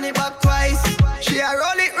it back twice. She a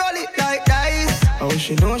roll it like dice. Oh,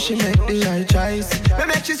 she know she make the right choice. Me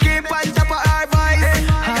make she scream on top of her voice.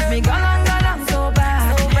 Have me gone so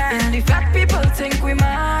bad. And the fat people think we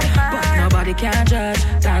mad, but nobody can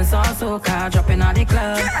soca, dropping on the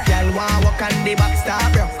club. Girl want walk on the back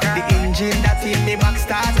start rock. The engine that in the back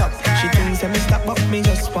start up. She thinks me stop up, me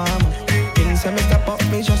just warm. Thinks me stop up,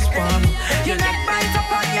 me just warm. Your neck bites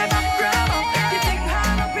up on your back row. You take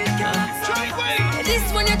hand up with your This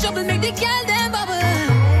one your trouble make the girl them bubble.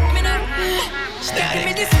 Me know. Give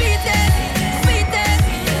me the sweetest, sweetest,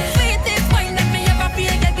 sweetest wine that me ever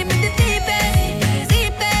feel. Girl, give me the deepest,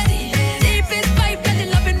 deepest, deepest vibe. Girl, the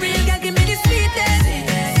loving real. Girl, give me the sweetest,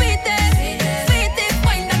 sweetest, sweetest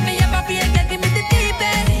wine that me ever feel. Girl, give me the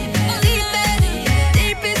deepest, deepest,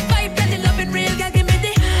 deepest vibe. Girl, the loving real. Girl, give me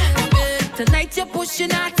the. Tonight you're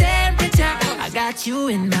pushing our temperature. I got you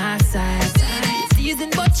in my sights. It's season,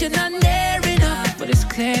 but you're not near enough. But it's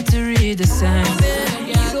clear to read the signs.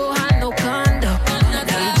 You don't have no conduct.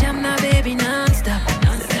 Now you jam my baby non-stop.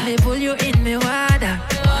 So let me pull you in me water.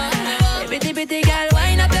 Bitty bitty girl,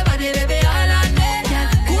 wind up your body, baby, all on me.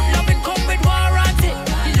 Good loving come with warranty.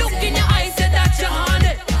 Look in your eyes, say that you're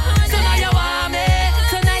haunted. So now you want me.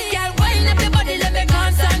 Tonight, girl, wind up your body, let me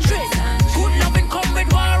concentrate. Good loving come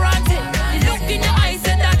with warranty. Look in your eyes,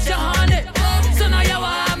 say that you're haunted. So now you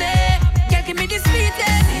want me. Girl, give me the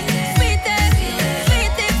sweetest, sweetest,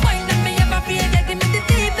 sweetest wine that me ever feel. Girl, give me the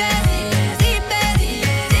deepest, deepest,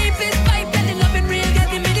 deepest vibe. Girl, the loving real. Girl,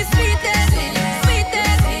 give me the sweetest,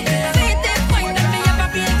 sweetest, sweetest wine that me ever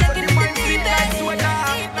feel. Girl, give me the deepest,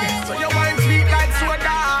 deepest. So your wine sweet like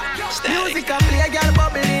soda. Music a play, girl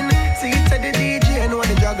bubbling. See it to the DJ and what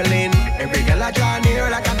they juggling. Every girl a draw near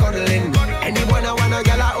like a cuddling. Anyone I want a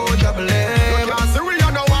girl a oh juggling. You can't see we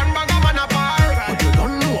are no one bag of man apart. But you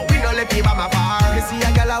don't know we no let people my far. You see a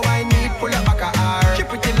girl a wine need pull up back a R. She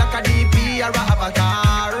pretty like a DP or a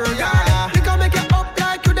avatar. Yeah, you can make it up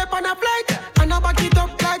like you dip on a flight, and I back it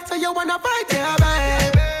up like so you wanna fight. Yeah,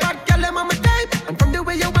 babe. Bad girl them on my type, and from the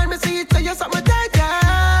way you want me see it, so you something tight.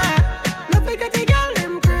 Yeah, love me get the girl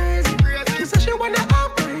them crazy. She say she wanna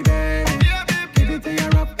up my baby. Give it to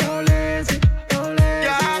your up, don't lazy, don't lazy.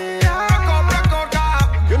 Yeah, rock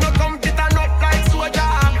out, you know come fit and up like soda.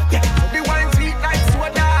 Yeah, the wine sweet like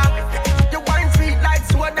soda. Your wine sweet like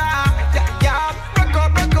soda. Yeah, rock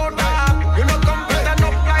out, you know come fit and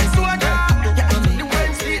up like soda. Yeah, the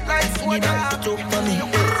wine sweet like soda.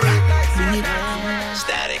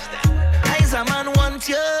 Static. Eyes a man want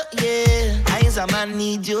you, yeah. Eyes a man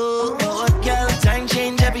need you. Oh, girl, time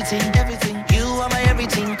change everything, everything. You are my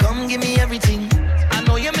everything, come give me everything. I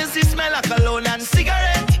know you miss the smell of cologne and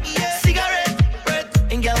cigarette, yeah. Cigarette,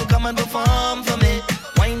 breath. And girl, come and perform for me.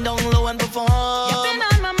 Wind down low and perform. You've been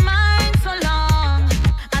on my mind so long,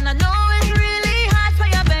 and I know it's really hard for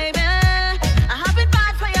you, baby. I have it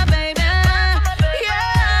bad for you, baby.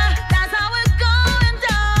 Yeah, that's how it's going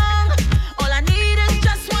down. All I need is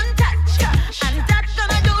just one touch, and that's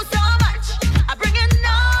gonna do so much. I bring it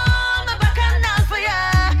on my bacchanals for you.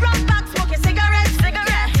 Rock back, smoking cigarettes,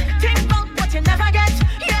 cigarette. Think about what you never get,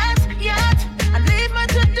 yet, and leave me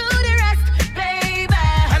to do the rest, baby.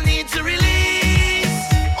 I need to release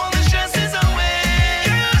all the stresses away.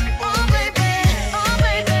 Oh baby, oh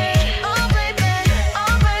baby, oh baby,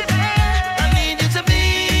 oh baby. I need you to be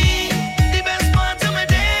the best part of my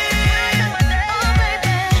day.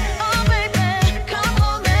 Oh baby, come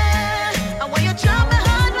hold me. I want you drop me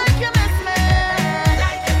hard like you miss me.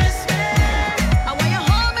 Like you miss me, I want you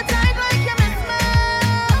hold me tight like you miss me.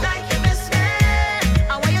 like you miss me,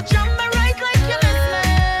 I want you jump me right like you miss me.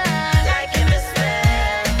 like you miss me.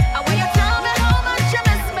 I want you tell me how much you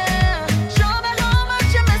miss me. Show me how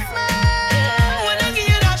much you miss me. When I give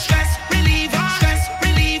you that stress reliever, stress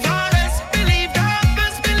reliever, best believe that,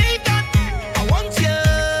 best believe that. I want you,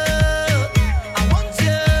 I want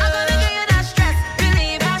you. I'm gonna give you that stress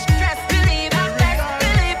reliever, best believe that.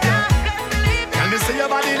 Can they say your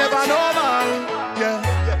body never normal? Yeah,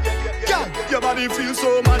 yeah. Your body feels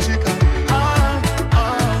so magical.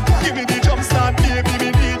 Give me the jump start, baby.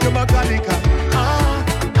 Me need your mechanical.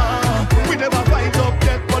 We never fight up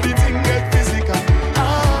yet, but the thing get physical.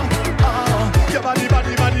 Your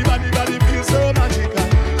body feels so magical.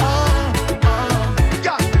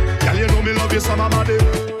 Yeah, girl, you know me love you summer body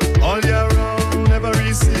all year round,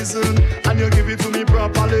 every season, and you give it to me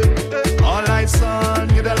properly. All life,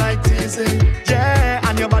 son, you don't like teasing. Yeah,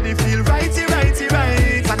 and your body feel righty, righty,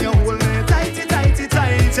 right, and you hold me tighty, tighty,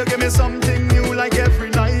 tight. You give me something new like every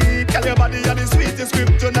night. Girl, your body are the sweetest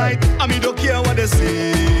kryptonite. I mean, don't care what they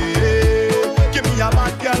say. Give me a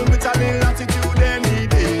bad girl with a little attitude any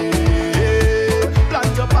day.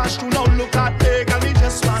 Plant a pash to now look at me, girl, me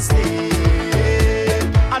just want stay.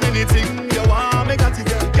 And anything you want, me got it.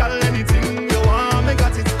 Girl, anything you want, me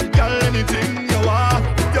got it. Girl, anything you want.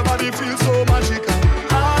 Your body feels so magical.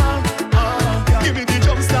 Give me the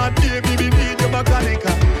jump start, baby, me need your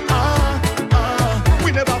mechanical.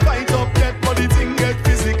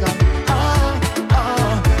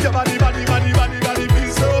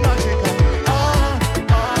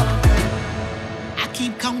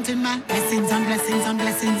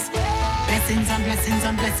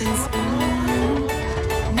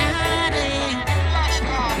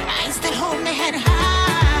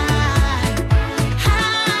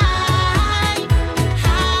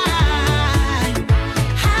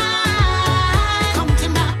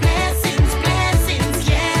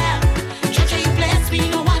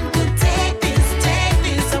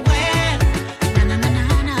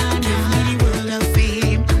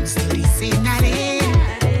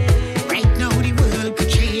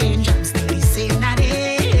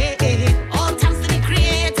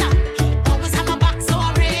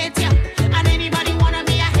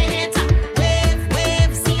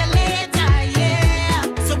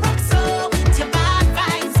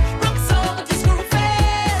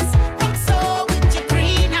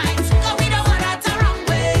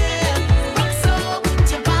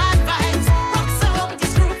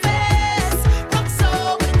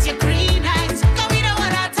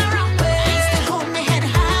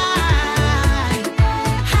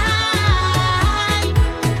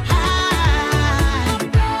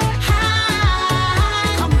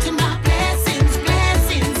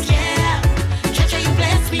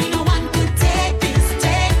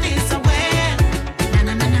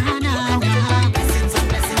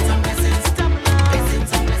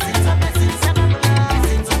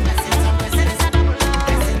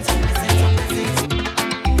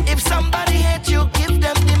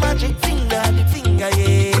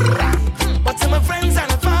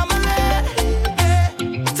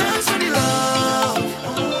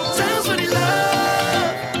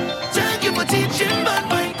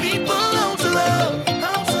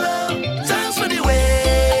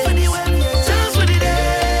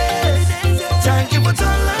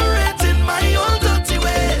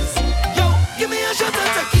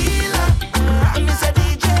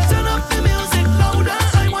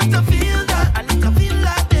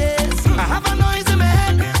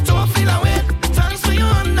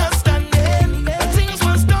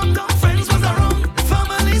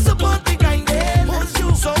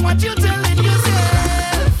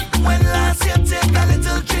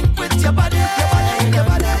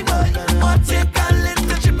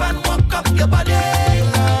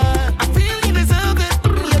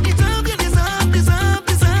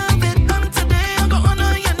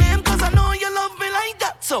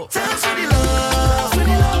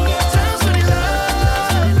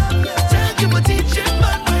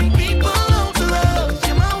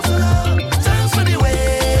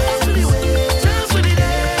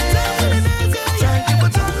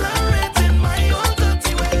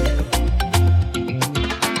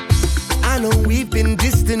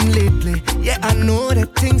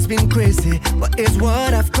 easy, but it's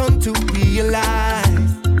what I've come to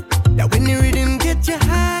realize. That when the rhythm get you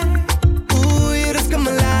high, ooh, you just come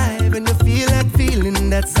alive. And you feel that feeling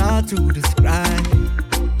that's hard to describe.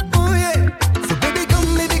 Oh yeah, so baby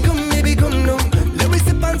come now. Let me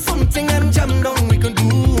sip on something and jam down. We can do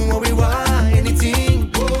what we want,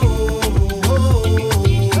 anything.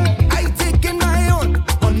 I taking my own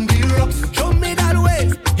on the rocks. Show me that way,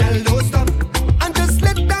 girl, don't stop. And just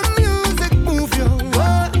let the music move you.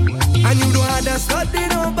 And you don't have to study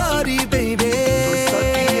nobody, baby.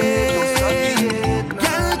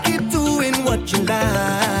 Girl, keep doing what you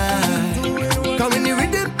like. Come in the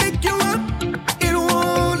rhythm, pick you up. It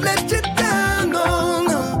won't let you down, no,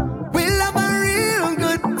 no. We'll have a real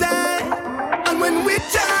good time. And when we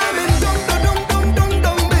jamming, dum dum dum dum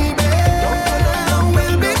dum baby.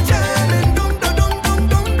 We'll be jamming, dum dum dum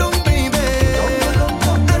dum dum baby.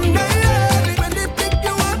 And I love it when they pick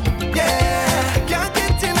you up, yeah. Can't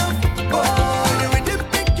get enough, boy. The rhythm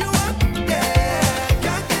pick you up, yeah.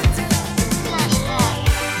 Can't get enough.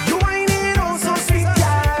 You ain't it all so sweet,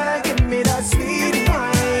 girl. Give me that sweet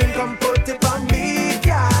wine, come put it on me,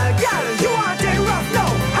 girl. Girl, you want it rough now?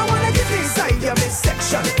 I wanna get inside your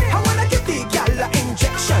midsection. I wanna get the girl a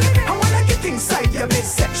injection. I wanna get inside your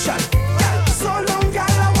midsection. Girl, so long,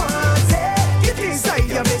 girl, I want it. Get inside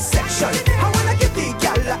your midsection. I wanna get the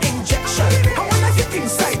girl a injection. I wanna get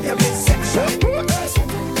inside your midsection.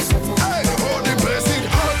 Hey, oh, the place is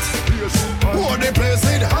hot. Oh, the place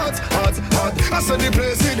is hot, hot, hot. I said the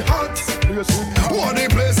place is hot. Oh, the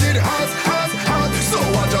place is hot, hot, hot. So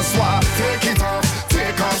I just want take it off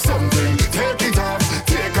something. Take it off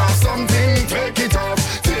something. Take it off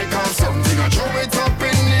something. I throw it up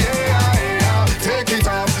in the air. Take it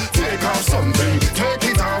off something. Take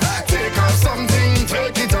it off something.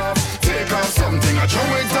 Take it off something. I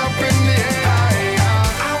throw it up in the air.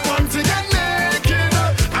 I want to get naked.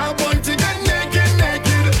 I want to get naked.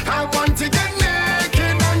 I want to get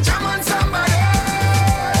naked and jam on somebody.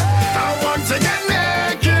 I want to get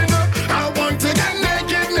naked. I want to get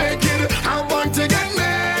naked. I want to get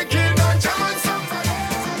naked and jam on somebody.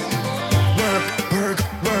 Work, work,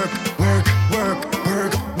 work, work, work,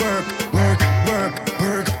 work, work, work, work,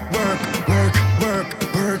 work, work, work,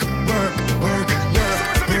 work, work, work,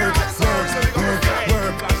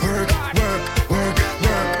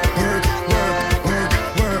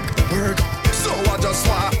 work, so I just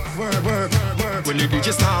want work. When the DJ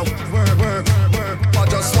start, work. I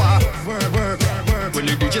just want work. When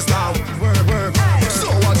the DJ start, work. So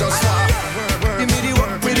I just want Give me the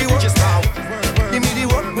work, with the work. DJ start. Give me the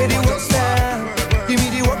work, with the work now. Give me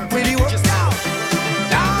the work, with the work now.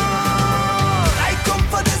 I come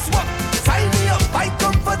for this work. Sign me up. I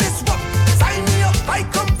come for this work. Sign me up. I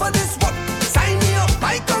come for this work. Sign me up.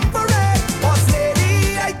 I come for it. Boss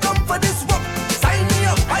lady, I come for this work. Sign me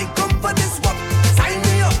up. I come for this work. Sign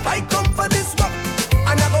me up. I come for this work.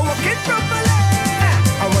 And I go work it properly.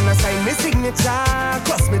 I wanna sign my signature,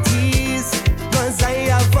 cross my T's, 'cause I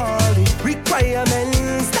have all the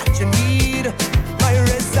requirements that you need. My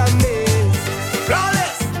resume is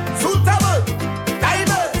flawless, suitable,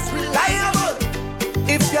 diverse, reliable.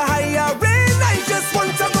 If you're hiring, I just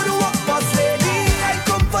want to go to work. Boss lady, I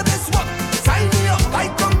come for this work. Sign me up, I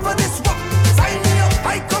come for this work. Sign me up,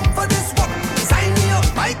 I come for this work. Sign me up,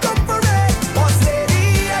 I come for it. Boss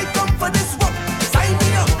lady, I come for this work. Sign me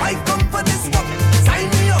up, I come for this work. Sign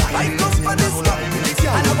me up, I come for this work.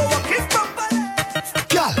 And I'm working properly.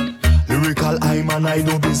 Girl, lyrical, I'm and I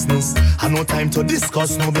do business. I no time to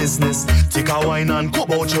discuss no business. Take a wine and go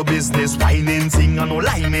about your business. Whining thing and no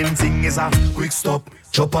liming thing is a quick stop.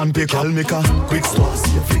 Chop and pick, I'll make a quick stop.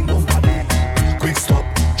 See your fling bumper day. Quick stop.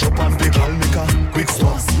 Chop and pick, I'll make a quick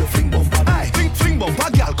stop. See your fling bumper day. Fling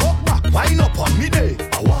bumper, girl, cock back. Wine up on me day.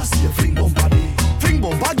 I want see your fling bumper day. Fling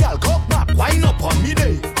bumper, girl, cock back. Wine up on me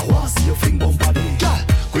day. I want see your fling bumper day. Girl,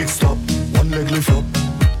 quick stop. One leg lift up.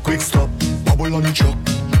 Quick stop. Bubble on the truck.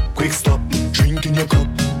 Quick stop. Drink in your cup.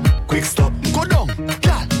 Quick stop. Go down.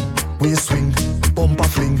 Girl, waist swing. Bumper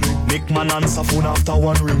fling. Make man answer phone after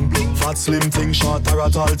one ring. Fat slim thing, short or a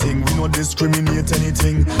tall thing. We don't discriminate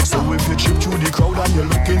anything. So if you trip through the crowd and you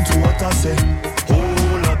look into what I say,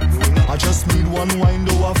 hold up. I just need one wine,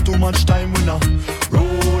 don't have too much time with now.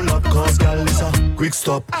 Roll up, cause girl is a quick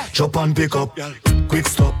stop. Chop and pick up. Quick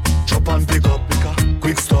stop. Chop and pick up.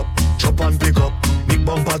 Quick stop. Chop and pick up. Make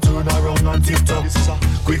bumper turn around and tip top.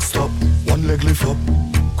 Quick stop. One leg lift up.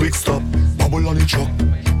 Quick stop. Bubble on the truck.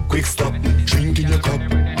 Quick stop. Drink in your cup.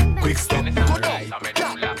 Quick stop. Go down.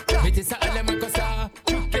 Mettez ça à la main comme ça,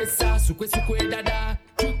 tuque ça, secouez, secouez, dada,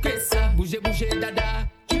 tuque ça, bougez, bougez, dada,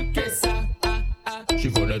 tuque ça, ah, ah. She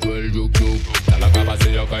wanna dwell, juk, juk, talaka,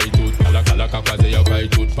 pase, ya, kai, tout, talaka, laka, pase, ya, kai,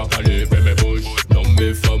 tout, pa, kale,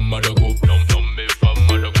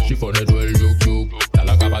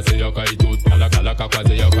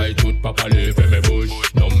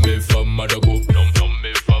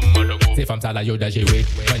 ça là yo da joué.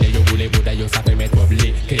 Quand yo voulez bouda yo ça fait mettre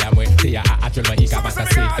oublié. Créa moi, créa actuellement il capable ça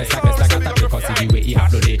c'est. Fais ça taper quand c'est dit il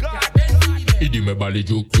uploadé. Il dit me balé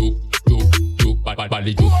juk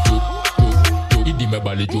balé juk. Il dit me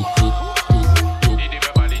balé juk.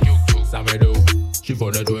 Ça me do. She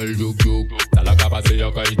for the 12 juk. Talaka passe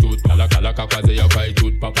yo kai tout. Talaka kwaze yo kai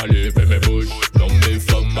tout. Papa le fait me bouche. Non me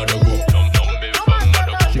femme ma dogo.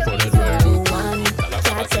 She for the 12 juk.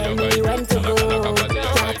 Talaka passe yo kai tout. Talaka kwaze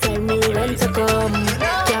yo kai tout. Tell me when to come.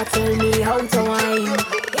 Can't tell me how to wine.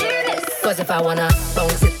 Cause if I wanna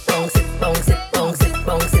bounce it, bounce it, bounce it, bounce it,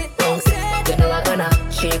 bounce it, bounce it, you know I'm gonna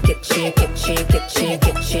shake it, shake it, shake it, shake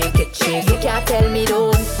it, shake it, shake it. You can't tell me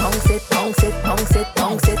don't bounce it, bounce it, bounce it,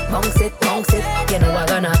 bounce it, bounce it, bounce it. You know I'm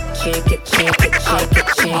gonna shake it, shake it, shake it,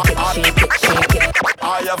 shake it, shake it, shake it.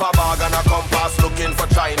 I have a bag and a compass looking for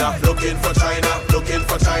China, looking for China, looking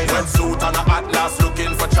for China. Red suit and a atlas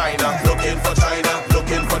looking for China, looking for China,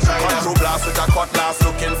 looking for China. True blast with a cutlass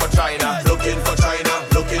looking for China, looking for China,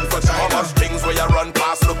 looking for China. How much things where you run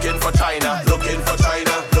past looking for China, looking for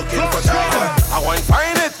China, looking for China. I go and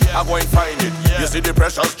find it, I go and find it. You see the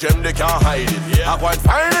precious gem, they can't hide it. I go and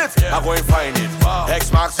find it, I go and find it.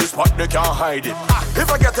 X marks the spot, they can't hide it. If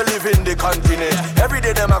I get to live in the continent, every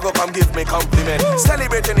day them I go come give me compliment.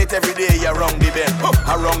 Celebrating it every day, you wrong the bend.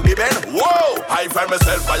 Around the bend, whoa! I find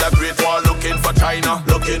myself by a great wall looking for China,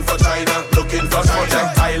 looking for China, looking for China.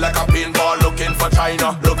 Projectile like a pinball looking for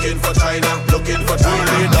China, looking for China, looking for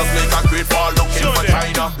China. Leaders make a great wall looking for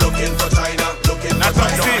China, looking for China, looking for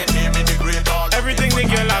China. Everything the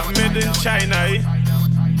girl have made in China, eh?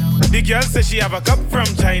 The girl says she have a cup from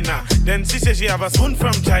China. Then she says she have a spoon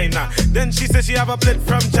from China. Then she says she have a plate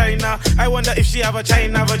from China. I wonder if she have a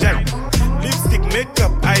China vagina. Lipstick,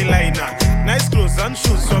 makeup, eyeliner. Nice clothes and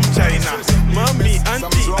shoes from China. Mommy,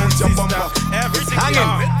 auntie, and sister. Everything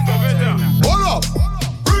hanging. Hold up.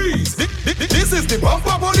 Freeze. This is the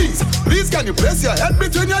bumper police. Please can you place your head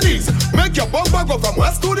between your knees? Make your bumper go from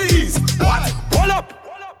west to the east. What? Hold up.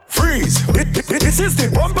 Freeze! This is the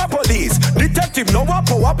bumper police. Detective Noah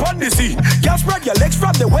power up on the scene. Can't spread your legs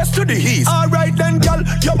from the west to the east. Alright then, girl,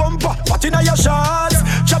 your bumper, what in your shots?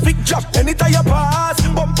 Traffic jam, anytime you pass.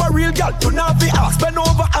 Bumper real, girl, do not be asked. Bend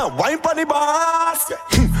over and wine for the bars.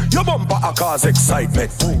 Your bumper a cause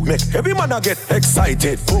excitement. Make every man a get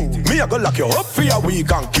excited. Me a go lock you up for your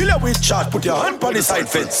week and kill you with charge. Put your hand on the side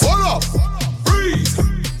fence. Hold up! Freeze!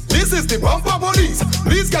 This is the bumper police.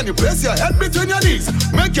 Please can you place your head between your knees?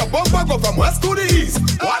 Make your bumper go from west to the east.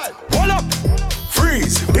 What? Hold up!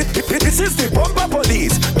 Freeze! This is the bumper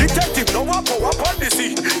police. Detective Noah power up on the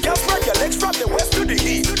scene. Can't spread your legs from the west to the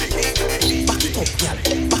east. Back it up, girl.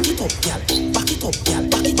 Back it up, girl. Back it up, girl.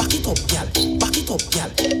 Back it up, girl. Back it up, girl.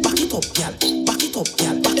 Back it up, girl. Back it up,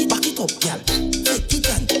 girl. Back it up, girl. Take it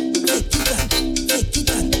on. Take it on. Take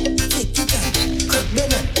it on. Take it on. Cut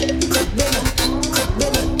them on. Cut them on. Cut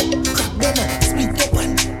them on. Split up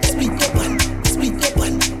one, split up one, split up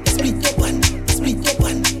one, split up one, split up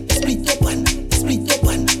one, split up one, split up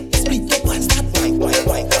one, split up one. Stop.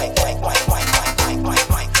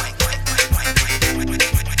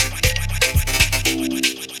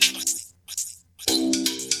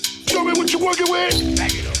 Show me what you working with.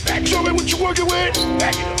 Back it up. Back. Show me what you working with.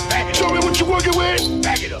 Back it up. Back. Show me what you working with.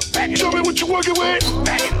 Back it up. Back. Show me what you working with.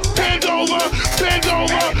 Back it up. Bend over, bend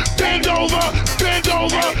over, bend over, bend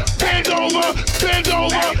over, bend over, bend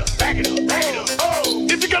over. Back it up. Back it up. Oh,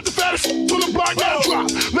 if you got the fattest, pull the block down, drop.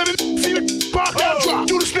 Let it see the block down, drop.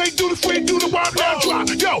 Do the snake, do the swing, do the block down, drop.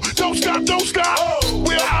 Yo, don't stop, don't stop.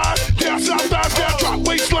 We're high, down south, down, drop.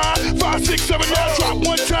 Waistline, 5, 6, 7, now drop.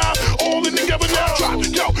 One time, all in together, now drop.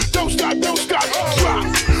 Yo, don't stop, drop.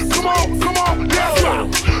 Come on, now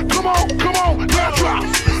drop. Come on, now drop.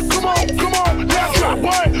 Come on, now drop.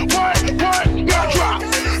 What, now drop.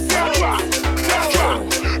 Now drop,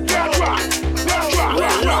 now drop, now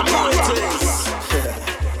drop, now drop.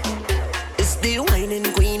 It's the whining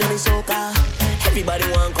queen of the soca. Everybody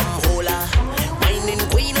want come hold her. Whining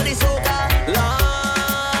queen of the soca.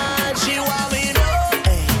 Lord, she want me know.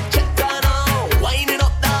 Hey, check her now. Whining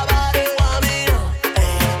up that body, want me know.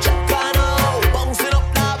 Hey, check her now. Bouncing up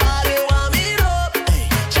that body, want me know. Hey,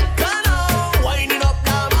 check her now. Whining up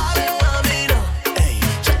that body, want me know. Hey,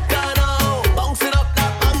 check her now. Bouncing up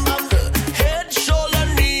that bam bam. Head, shoulder,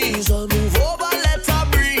 knees. Move over, let her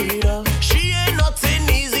breathe. She ain't nothing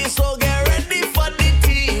easy, so get ready for the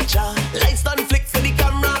teacher. Lights done flick for the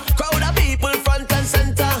camera. Crowd of people front and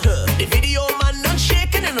center. The video man not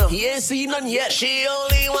shaking enough. He ain't seen none yet. She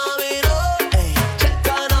only want me know. Hey, check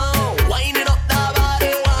her now. Winding up that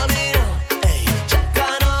body, want me know. Hey, check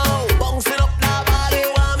her now. Bouncing up that body,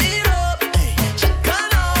 want me know. Hey, check her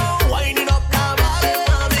now. Winding up that body,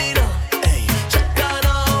 want me know. Hey,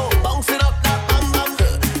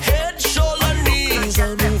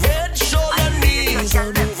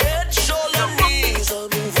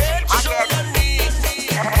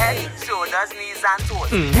 and toes.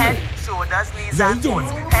 Head, shoulders, knees and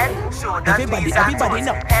toes. Head, shoulders, knees and toes.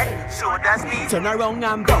 Head, shoulders, knees. Turn around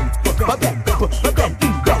and bend, bend,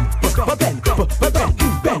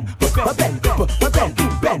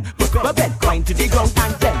 wind to the ground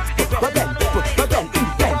and bend,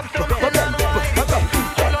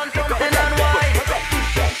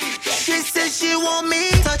 She says she want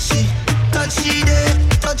me touchy, touchy there,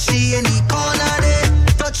 touchy any corner there,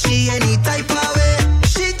 touchy any type of way.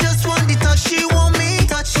 She just want the touch, she want me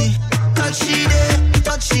touchy, touchy there,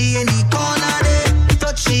 touchy any corner there,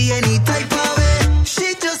 touchy any type of way.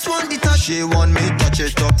 She just want the touch. She want me touch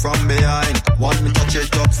it up from behind, want me touch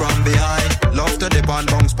it up from behind. Love to dip and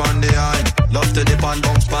bounce pon the eye, love to dip and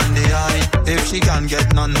bounce pon the eye. If she can't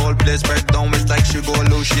get none, whole place break down. It's like she go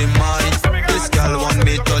lose she mind. This girl want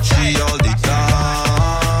me touch she all the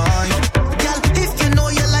time. Girl, if you know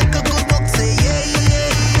you like a good box, say yeah,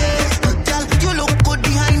 yeah, yeah. Girl, you look good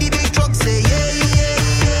behind the big truck, say yeah, yeah,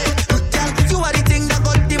 yeah. Girl, you are the thing that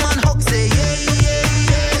got the man hook, say yeah,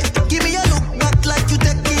 yeah, yeah. Give me a look back like you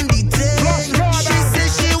taking the day. She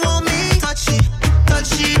says she want me touchy,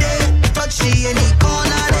 touchy there, touchy any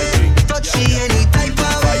corner there, touchy any type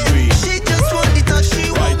of way. She just want the touch,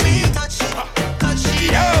 she want me touchy, touchy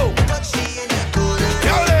there, touchy any corner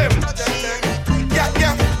there, touchy any type of way.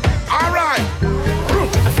 Alright.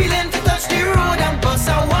 I'm feeling to touch the road and bust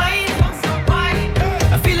a wine.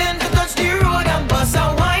 I'm feeling to touch the road and bust a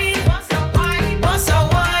wine. Bust a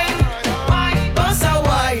wine. Bust a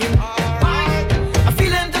wine. I'm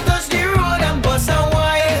feeling to touch the road and bust a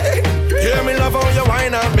wine. Hear me love how you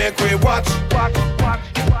whine and make we watch.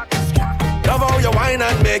 Love how you whine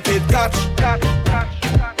and make it catch.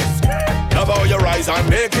 Love how you rise and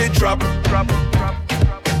make it drop.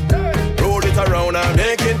 Roll it around and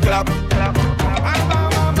make it clap.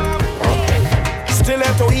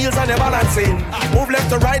 Stiletto heels and you're balancing. Move left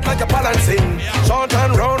to right like you're balancing. Short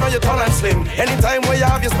and round or you tall and slim. Anytime where you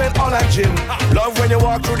have, you spend all at gym. Love when you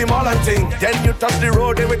walk through the mall and thing. Then you touch the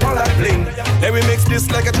road, then we call that bling. Then we mix this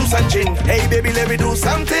like a juice and gin. Hey baby, let me do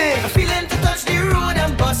something. I'm feeling to touch the road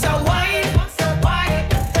and bust a wine.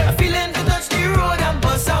 I'm feeling to touch the road and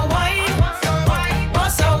bust a wine.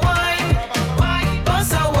 Bust a wine.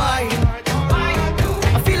 Bust a wine.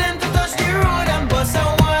 I'm feeling to touch the road and bust a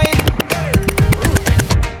wine.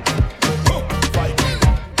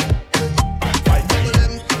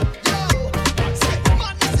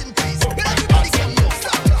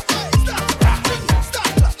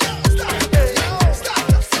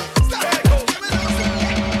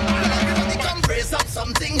 Brace up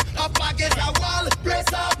something, up against a wall.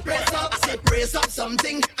 Brace up. I said brace up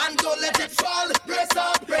something and don't let it fall. Brace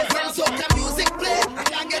up. When soca music play, I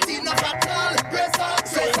can't get enough at all. Brace up.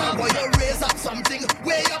 Boy, you raise up something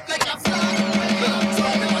way up like a flag. So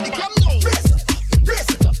everybody come now. Brace up.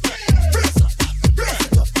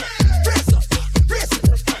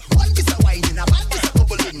 One piece of wine in a one piece of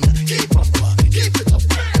bubbling. Keep up.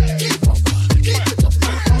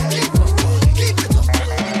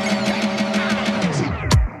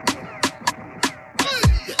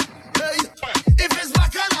 If it's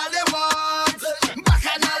bacchanal they want,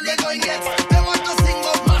 bacchanal they going get. They want to sing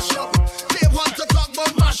about mash up, they want to talk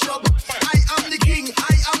about mash up. I am the king,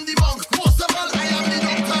 I am the monk, most of all I am the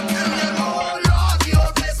doctor. Tell them, oh Lord, the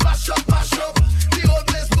old place mash up, the old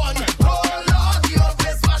place burn. Oh Lord, the old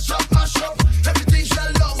place mash up, everything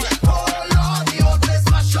shall down. Oh Lord, the old place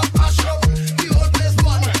mash up, the old place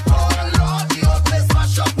burn. Oh Lord, the old place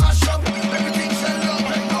mash up, everything shall down.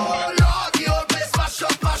 Oh Lord, the old place mash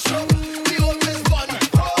up, the old place burn.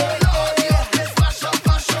 Oh Lord, the old place mash up,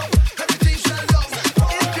 everything shall down.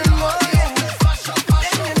 If you know it, then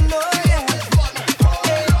you know it.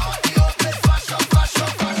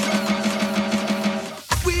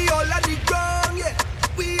 We all at the ground, yeah.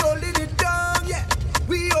 We holding it down, yeah.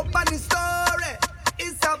 We open the story.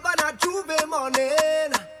 It's Havana Juve morning.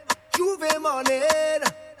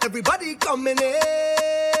 Everybody coming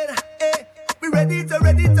in. Hey, we ready to go,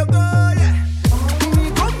 yeah. We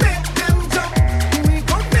gon' make them jump. We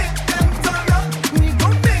gon' make them turn up. We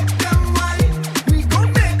gon' make them wine. We gon'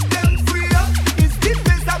 make them free up. It's the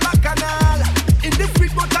place of bacchanal. In the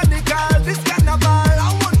street botanical, this carnival. I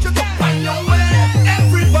want you to find your way.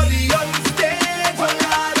 Everybody on stage, oh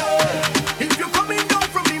God, oh. If you're coming down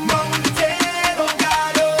from the mountain, oh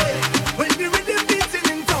God, oh. When the rhythm beating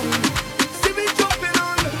in town, see me jumping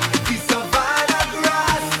on the savannah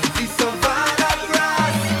grass.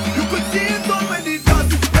 You could see it all when the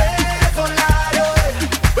dust is red, oh God, oh.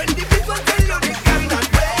 When the people tell you they cannot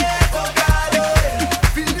wait, oh God, oh.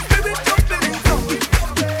 Feel the spirit jumping in town.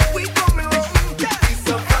 We coming round the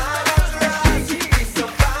savannah grass.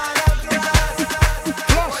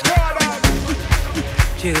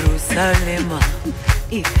 Jerusalema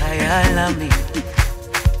ikhaya lami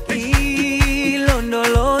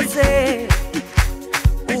ilondoloze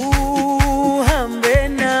uhambe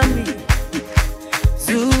nami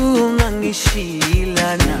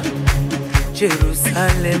zungangishilana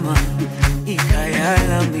Jerusalema ikhaya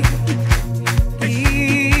lami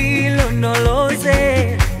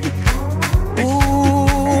ilondoloze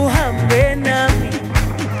uhambe nami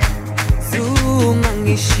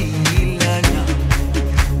zungangishilana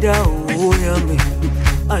dawo yami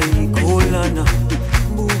ayikholana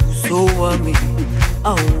buso wami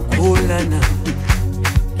awukholana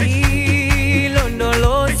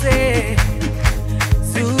ilondoloze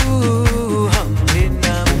zuhambe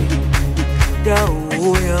nami dawo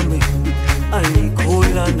yami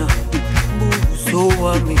ayikholana buso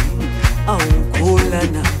wami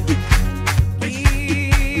awukholana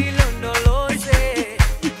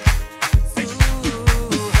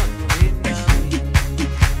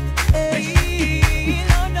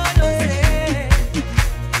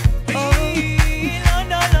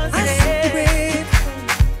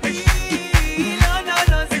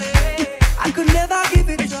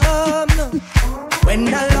When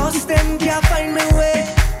I lost them, can't find my way.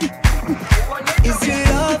 Is your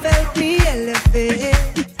love help me elevate?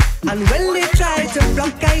 And when they try to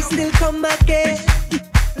block, I still come again.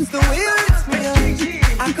 It's the way it lifts me up.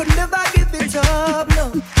 I could never give it up,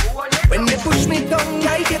 no. When they push me down,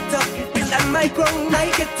 I get up. And my ground, I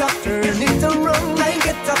get up. Turn it around, I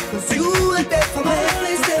get up. Cause you are there for me.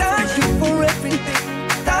 Thank you for everything.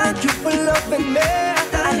 Thank you for loving me.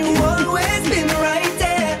 And you always been right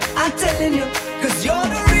there. I'm telling you. Cause you're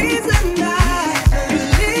the reason I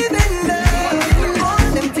believe in love. All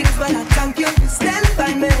them things, but I thank you. Stand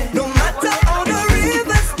by me. No matter how the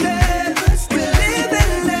rivers turn, we live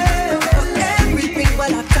in love. For everything,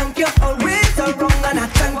 but I thank you. Always are wrong, and I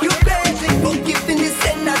thank you, baby, for giving this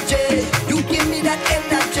energy. You give me that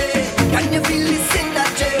energy. Can you feel this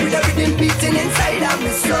energy? With everything beating inside of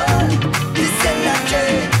me soul. This energy,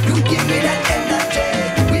 you give me that energy.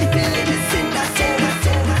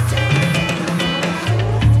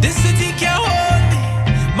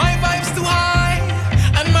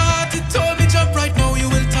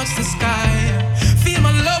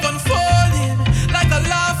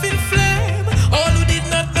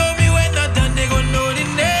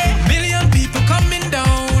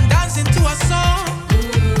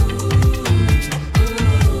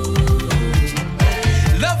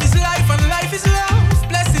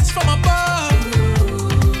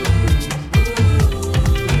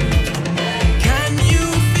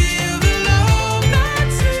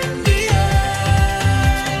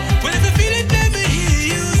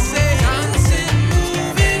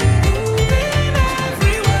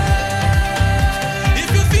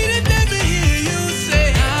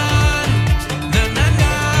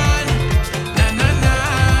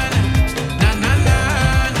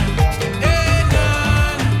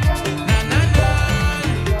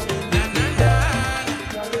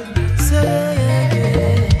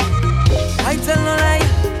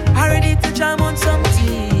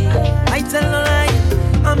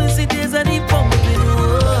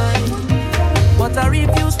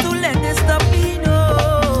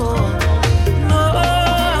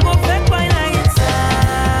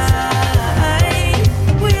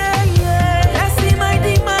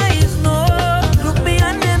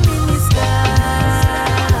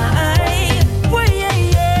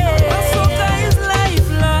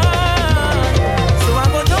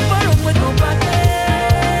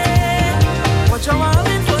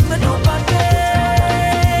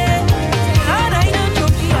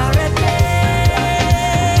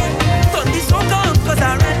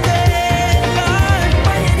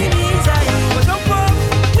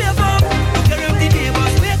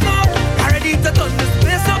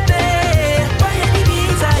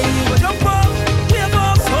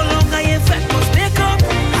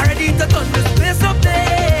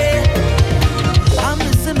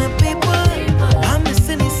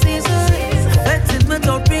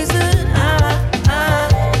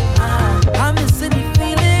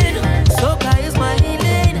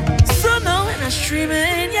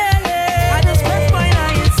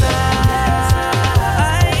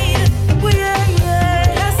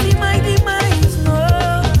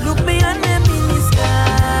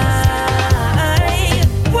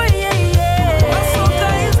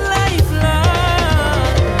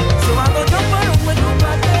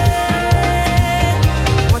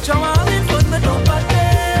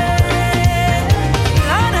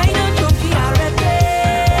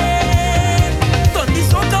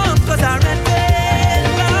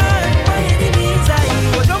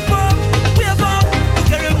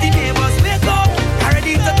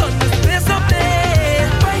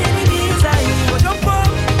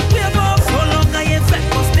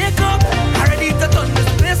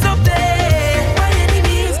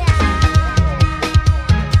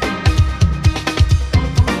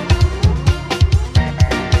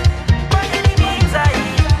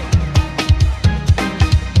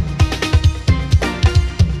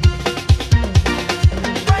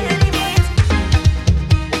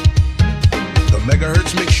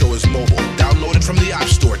 Megahertz Mix Show is mobile. Download it from the App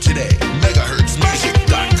Store today. Megahertz Music.